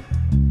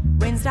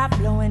 Winds stop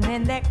blowing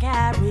and they're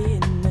carrying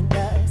the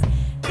dust.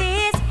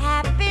 This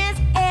happens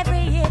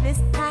every year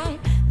this time.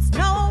 There's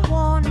no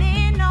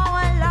warning, no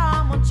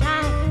alarm will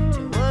chime.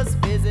 To us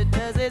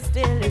visitors, it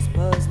still is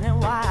puzzling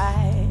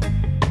why.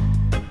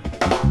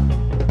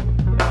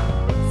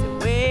 So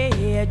we're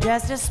here,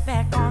 just a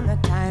speck on the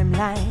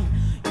timeline.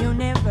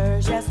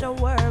 Universe, just a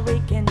word we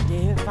can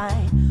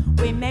define.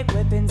 We make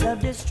weapons of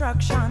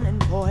destruction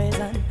and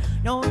poison,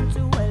 knowing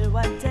too well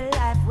what to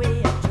life we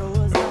have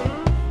chosen.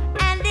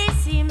 And it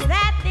seems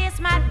that this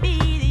might be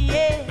the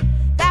end,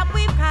 that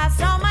we've caused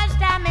so much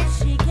damage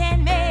she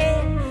can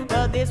make.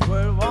 But this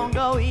world won't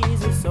go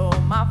easy, so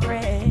my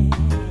friend,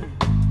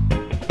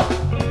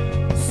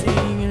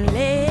 sing,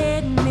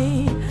 let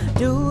me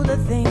do the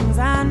things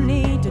I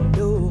need to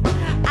do.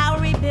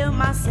 I'll rebuild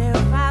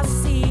myself, I'll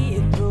see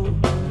it through.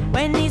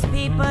 When these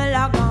people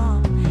are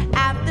gone,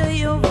 after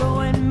you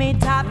ruin me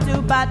top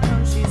to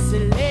bottom, she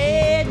said,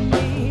 let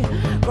me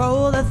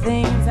grow the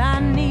things I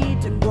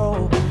need to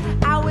grow.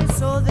 I will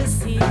sow the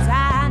seeds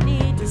I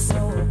need to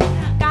sow.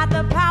 Got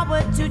the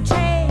power to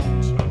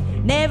change,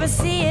 never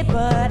see it,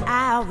 but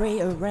I'll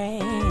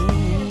rearrange.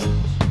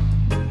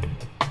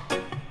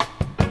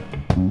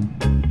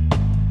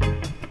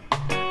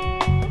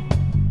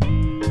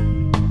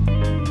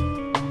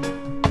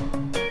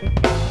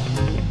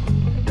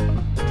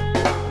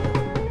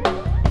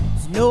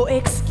 No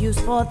excuse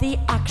for the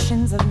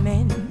actions of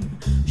men.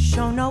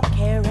 Show no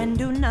care and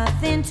do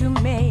nothing to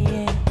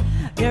me.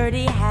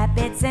 Dirty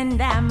habits and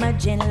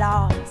damaging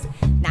laws.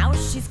 Now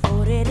she's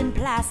coated in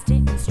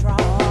plastic and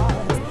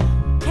straws.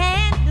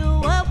 Can't do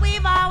what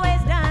we've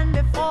always done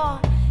before.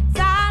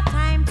 It's our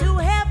time to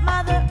help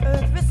Mother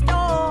Earth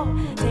restore.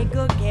 Take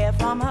good care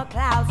from her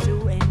clouds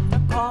to end the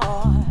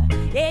core.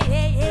 Yeah,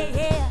 yeah, yeah,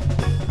 yeah.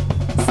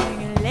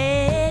 Sing,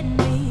 let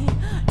me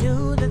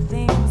do the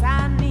things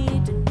I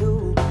need to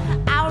do.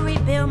 I'll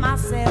rebuild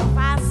myself,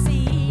 I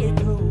see it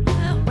through.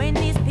 When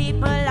these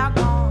people are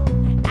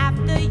gone,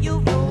 after you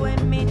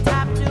ruin me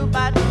top to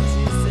bottom,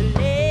 she said,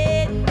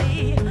 let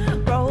me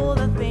grow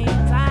the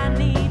things I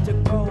need to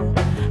grow.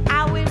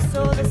 I will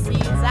sow the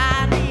seeds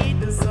I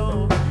need to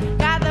sow.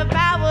 Got the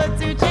power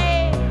to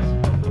change,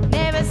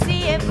 never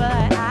see it,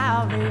 but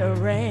I'll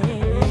rearrange.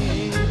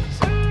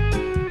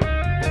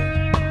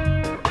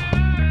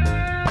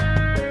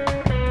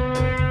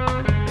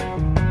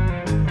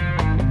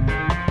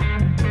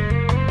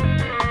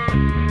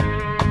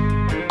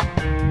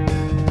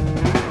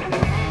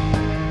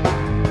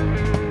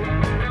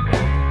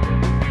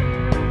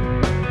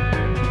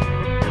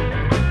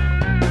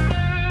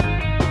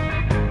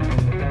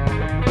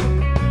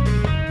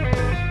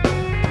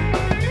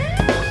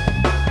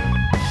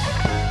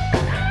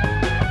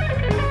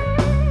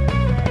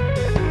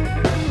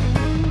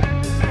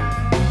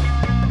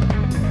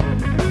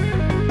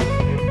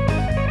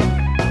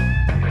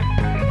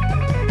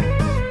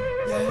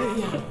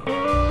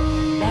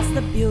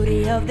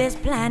 Of this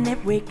planet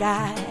we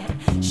got,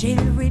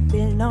 she'll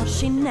rebuild, no,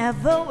 she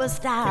never will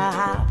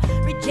stop.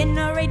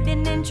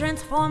 Regenerating and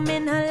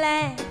transforming her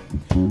land,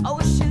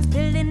 oceans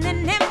building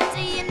and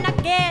emptying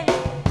again,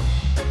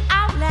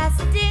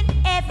 outlasting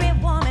every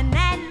woman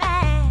and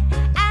man.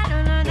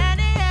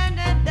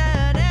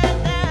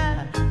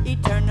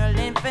 Eternal,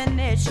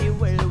 infinite, she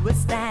will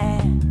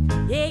withstand.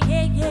 Yeah,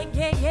 yeah, yeah,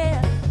 yeah, yeah.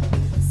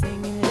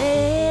 Singing,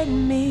 let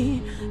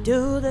me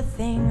do the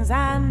things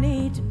I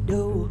need to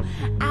do.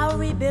 I'll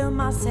rebuild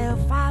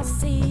myself, I'll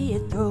see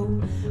it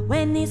through.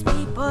 When these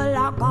people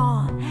are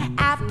gone,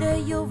 after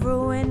you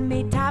ruin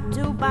me top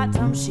to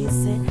bottom, she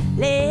said,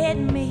 let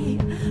me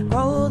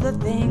grow the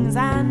things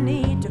I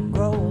need to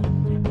grow.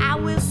 I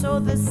will sow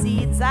the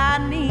seeds I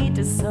need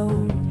to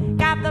sow.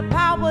 Got the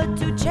power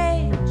to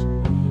change,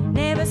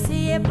 never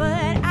see it,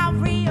 but I'll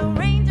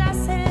rearrange. I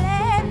said,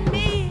 let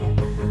me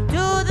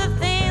do the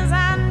things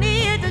I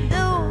need to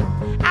do.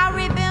 I'll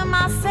rebuild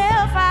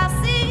myself, I'll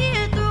see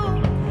it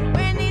through.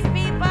 When these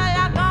people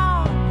are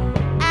gone,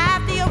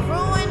 after you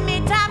ruined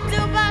me top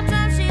to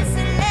bottom, she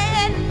said,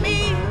 let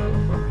me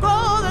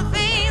grow the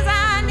things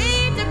I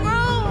need to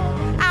grow.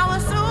 I will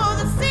sow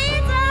the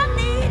seeds I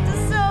need to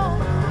sow.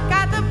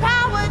 Got the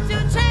power to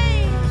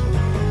change,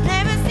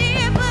 never see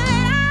it, but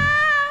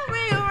I'll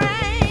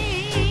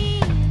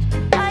rearrange.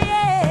 Oh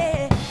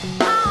yeah,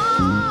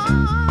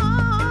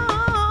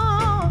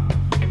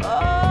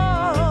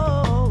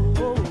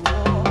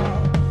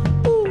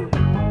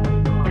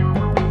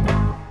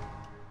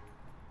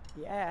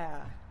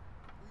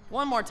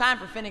 more time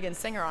for Finnegan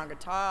Singer on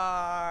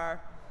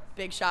guitar.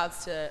 Big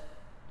shouts to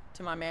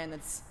my man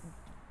that's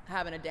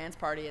having a dance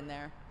party in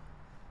there.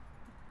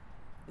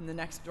 In the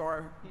next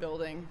door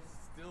building.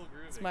 Still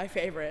grooving. It's my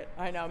favorite.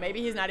 I know.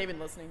 Maybe he's not even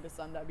listening to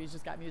SunDub. He's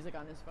just got music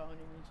on his phone and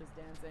he's just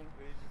dancing.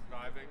 Maybe just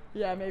vibing.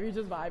 Yeah, maybe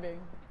just vibing.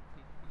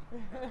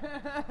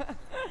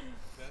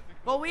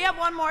 Well, we have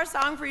one more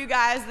song for you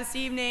guys this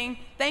evening.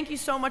 Thank you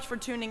so much for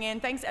tuning in.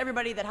 Thanks to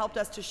everybody that helped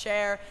us to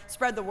share,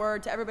 spread the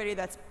word, to everybody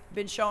that's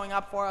been showing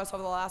up for us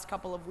over the last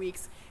couple of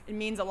weeks. It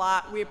means a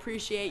lot. We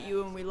appreciate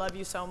you and we love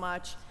you so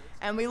much.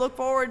 And we look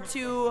forward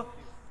to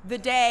the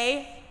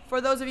day,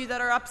 for those of you that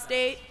are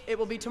upstate, it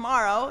will be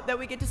tomorrow, that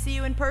we get to see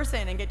you in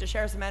person and get to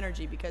share some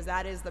energy, because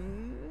that is the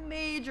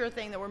major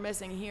thing that we're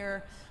missing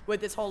here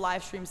with this whole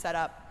live stream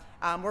setup.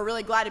 We're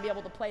really glad to be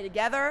able to play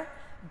together,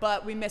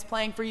 but we miss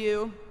playing for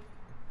you.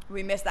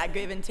 We miss that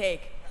give and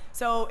take.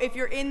 So if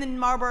you're in the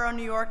Marlboro,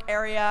 New York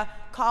area,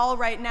 call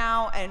right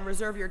now and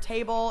reserve your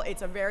table.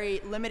 It's a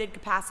very limited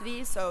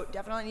capacity, so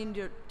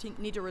definitely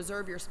need to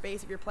reserve your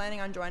space if you're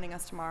planning on joining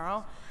us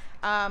tomorrow.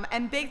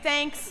 And big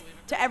thanks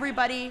to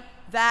everybody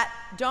that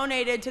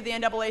donated to the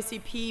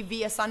NAACP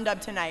via SunDub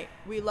tonight.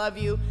 We love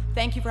you.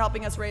 Thank you for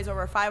helping us raise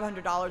over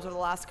 $500 over the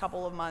last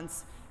couple of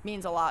months.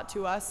 Means a lot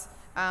to us.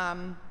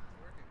 And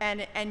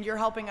you're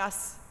helping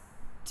us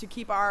to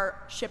keep our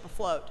ship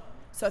afloat.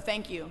 So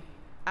thank you.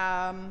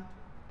 One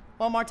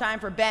more time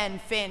for Ben,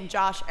 Finn,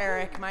 Josh,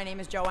 Eric. My name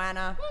is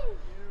Joanna.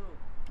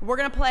 We're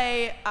gonna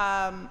play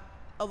a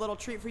little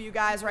treat for you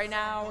guys right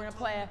now. We're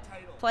gonna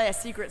play a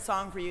secret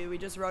song for you. We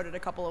just wrote it a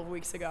couple of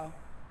weeks ago.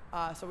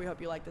 So we hope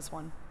you like this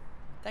one.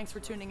 Thanks for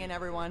tuning in,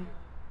 everyone.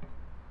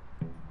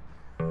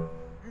 Alright.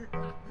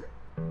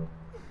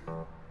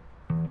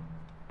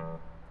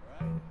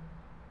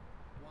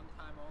 One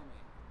time only.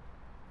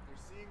 If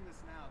they're seeing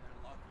this now, they're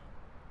lucky.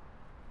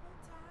 One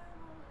time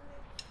only.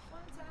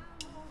 One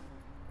time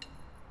only.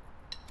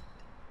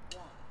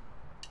 1,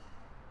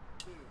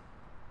 2.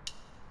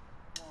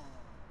 1,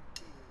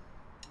 2,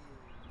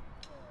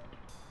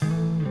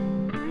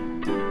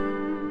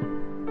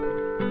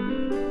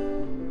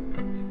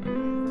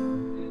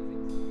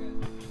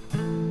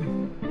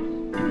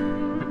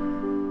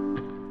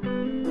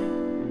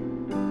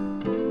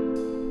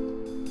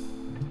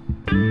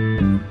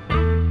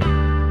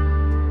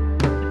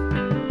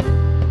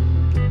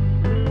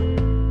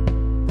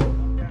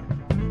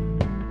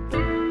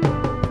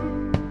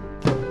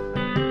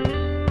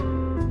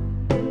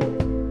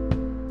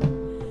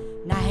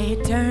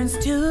 Night turns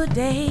to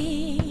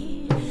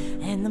day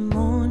and the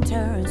moon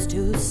turns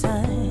to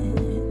sun.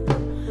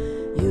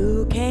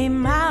 You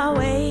came my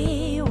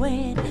way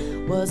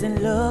when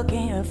wasn't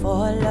looking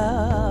for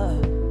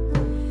love.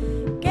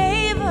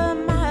 Gave up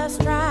my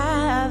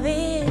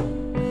striving,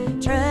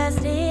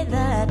 trusted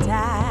the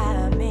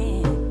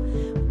timing.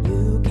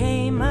 You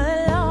came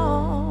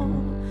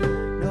along,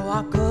 no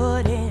I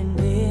couldn't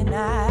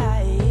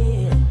deny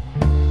it.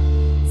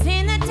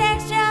 Seen the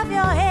texture of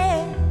your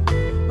hair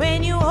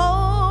when you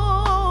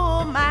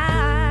hold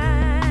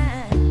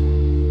mine,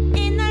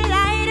 in the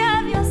light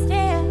of your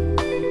stare,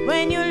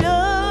 when you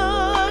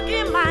look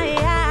in my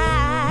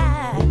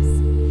eyes,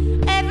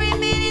 every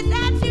minute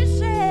that you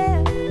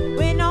share,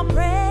 with no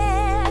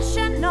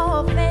pressure,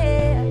 no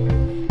fear,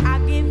 I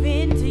give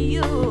in to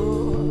you.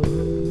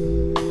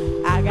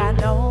 I got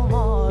no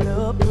more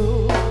to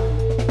prove.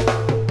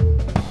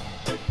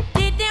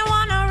 Didn't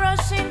wanna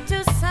rush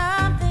into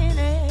something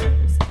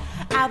else.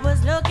 I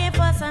was looking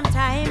for some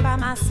time by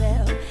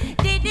myself.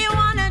 Didn't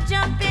wanna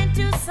jump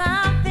into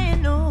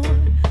something new.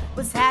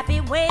 Was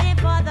happy waiting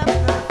for the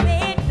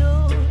perfect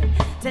dude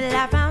till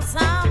I found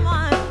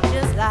someone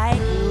just like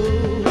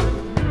you.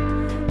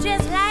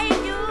 Just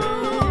like you.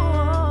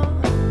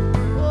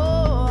 Oh,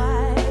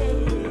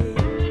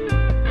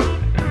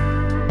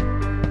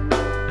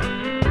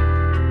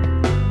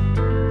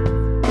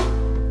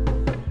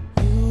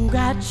 you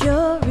got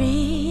your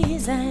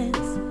reasons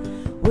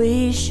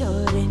we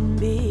shouldn't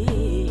be.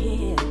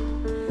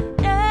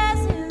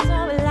 Dozens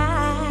of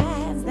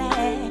lies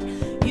that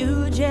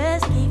you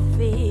just keep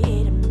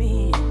feeding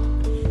me.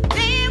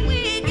 Then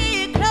we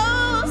get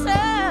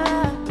closer,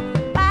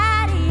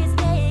 bodies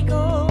take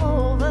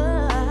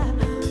over.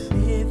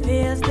 If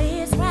it's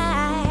this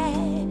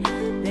right,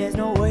 there's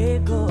no way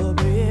it could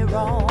be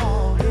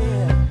wrong.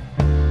 Yeah.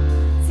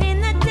 Seen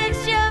the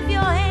texture of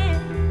your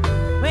hand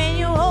when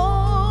you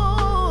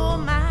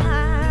hold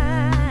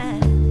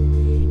mine,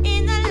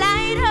 in the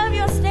light of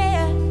your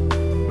stare,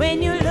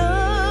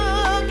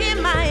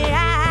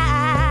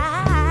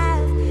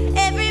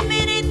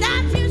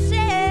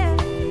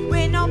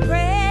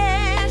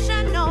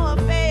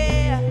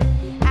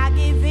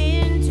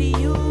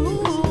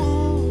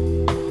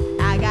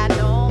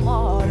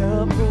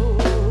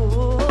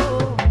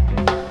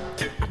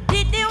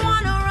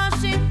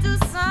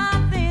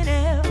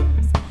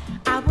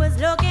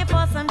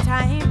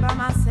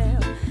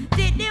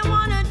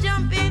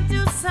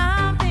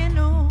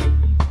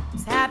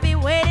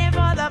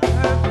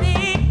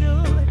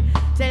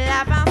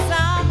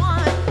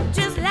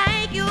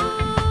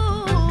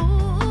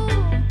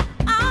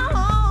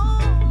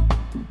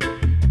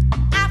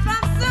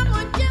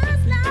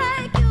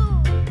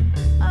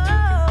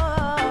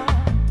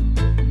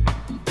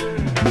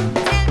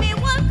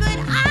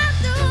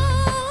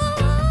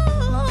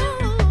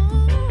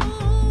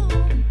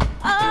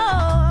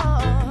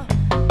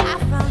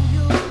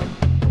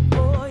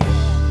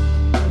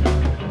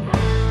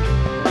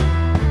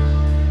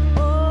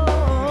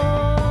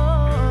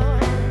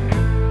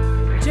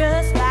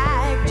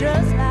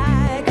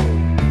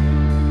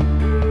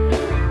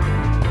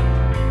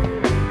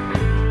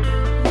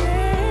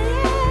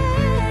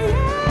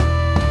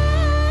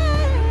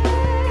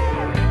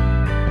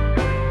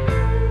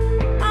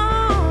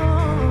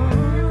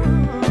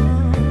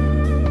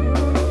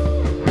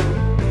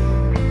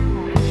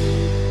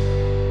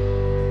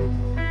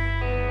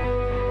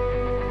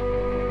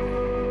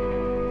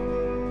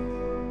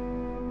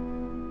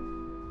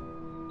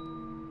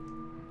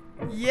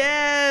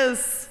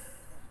 Yes.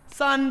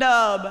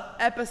 SunDub,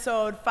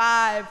 episode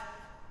 5.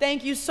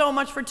 Thank you so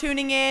much for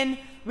tuning in.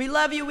 We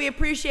love you, we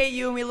appreciate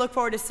you, and we look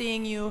forward to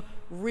seeing you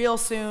real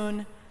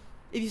soon.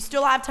 If you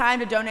still have time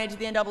to donate to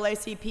the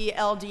NAACP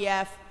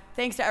LDF,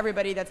 thanks to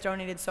everybody that's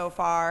donated so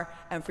far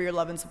and for your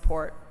love and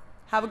support.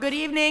 Have a good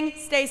evening,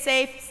 stay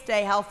safe,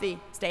 stay healthy,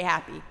 stay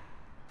happy.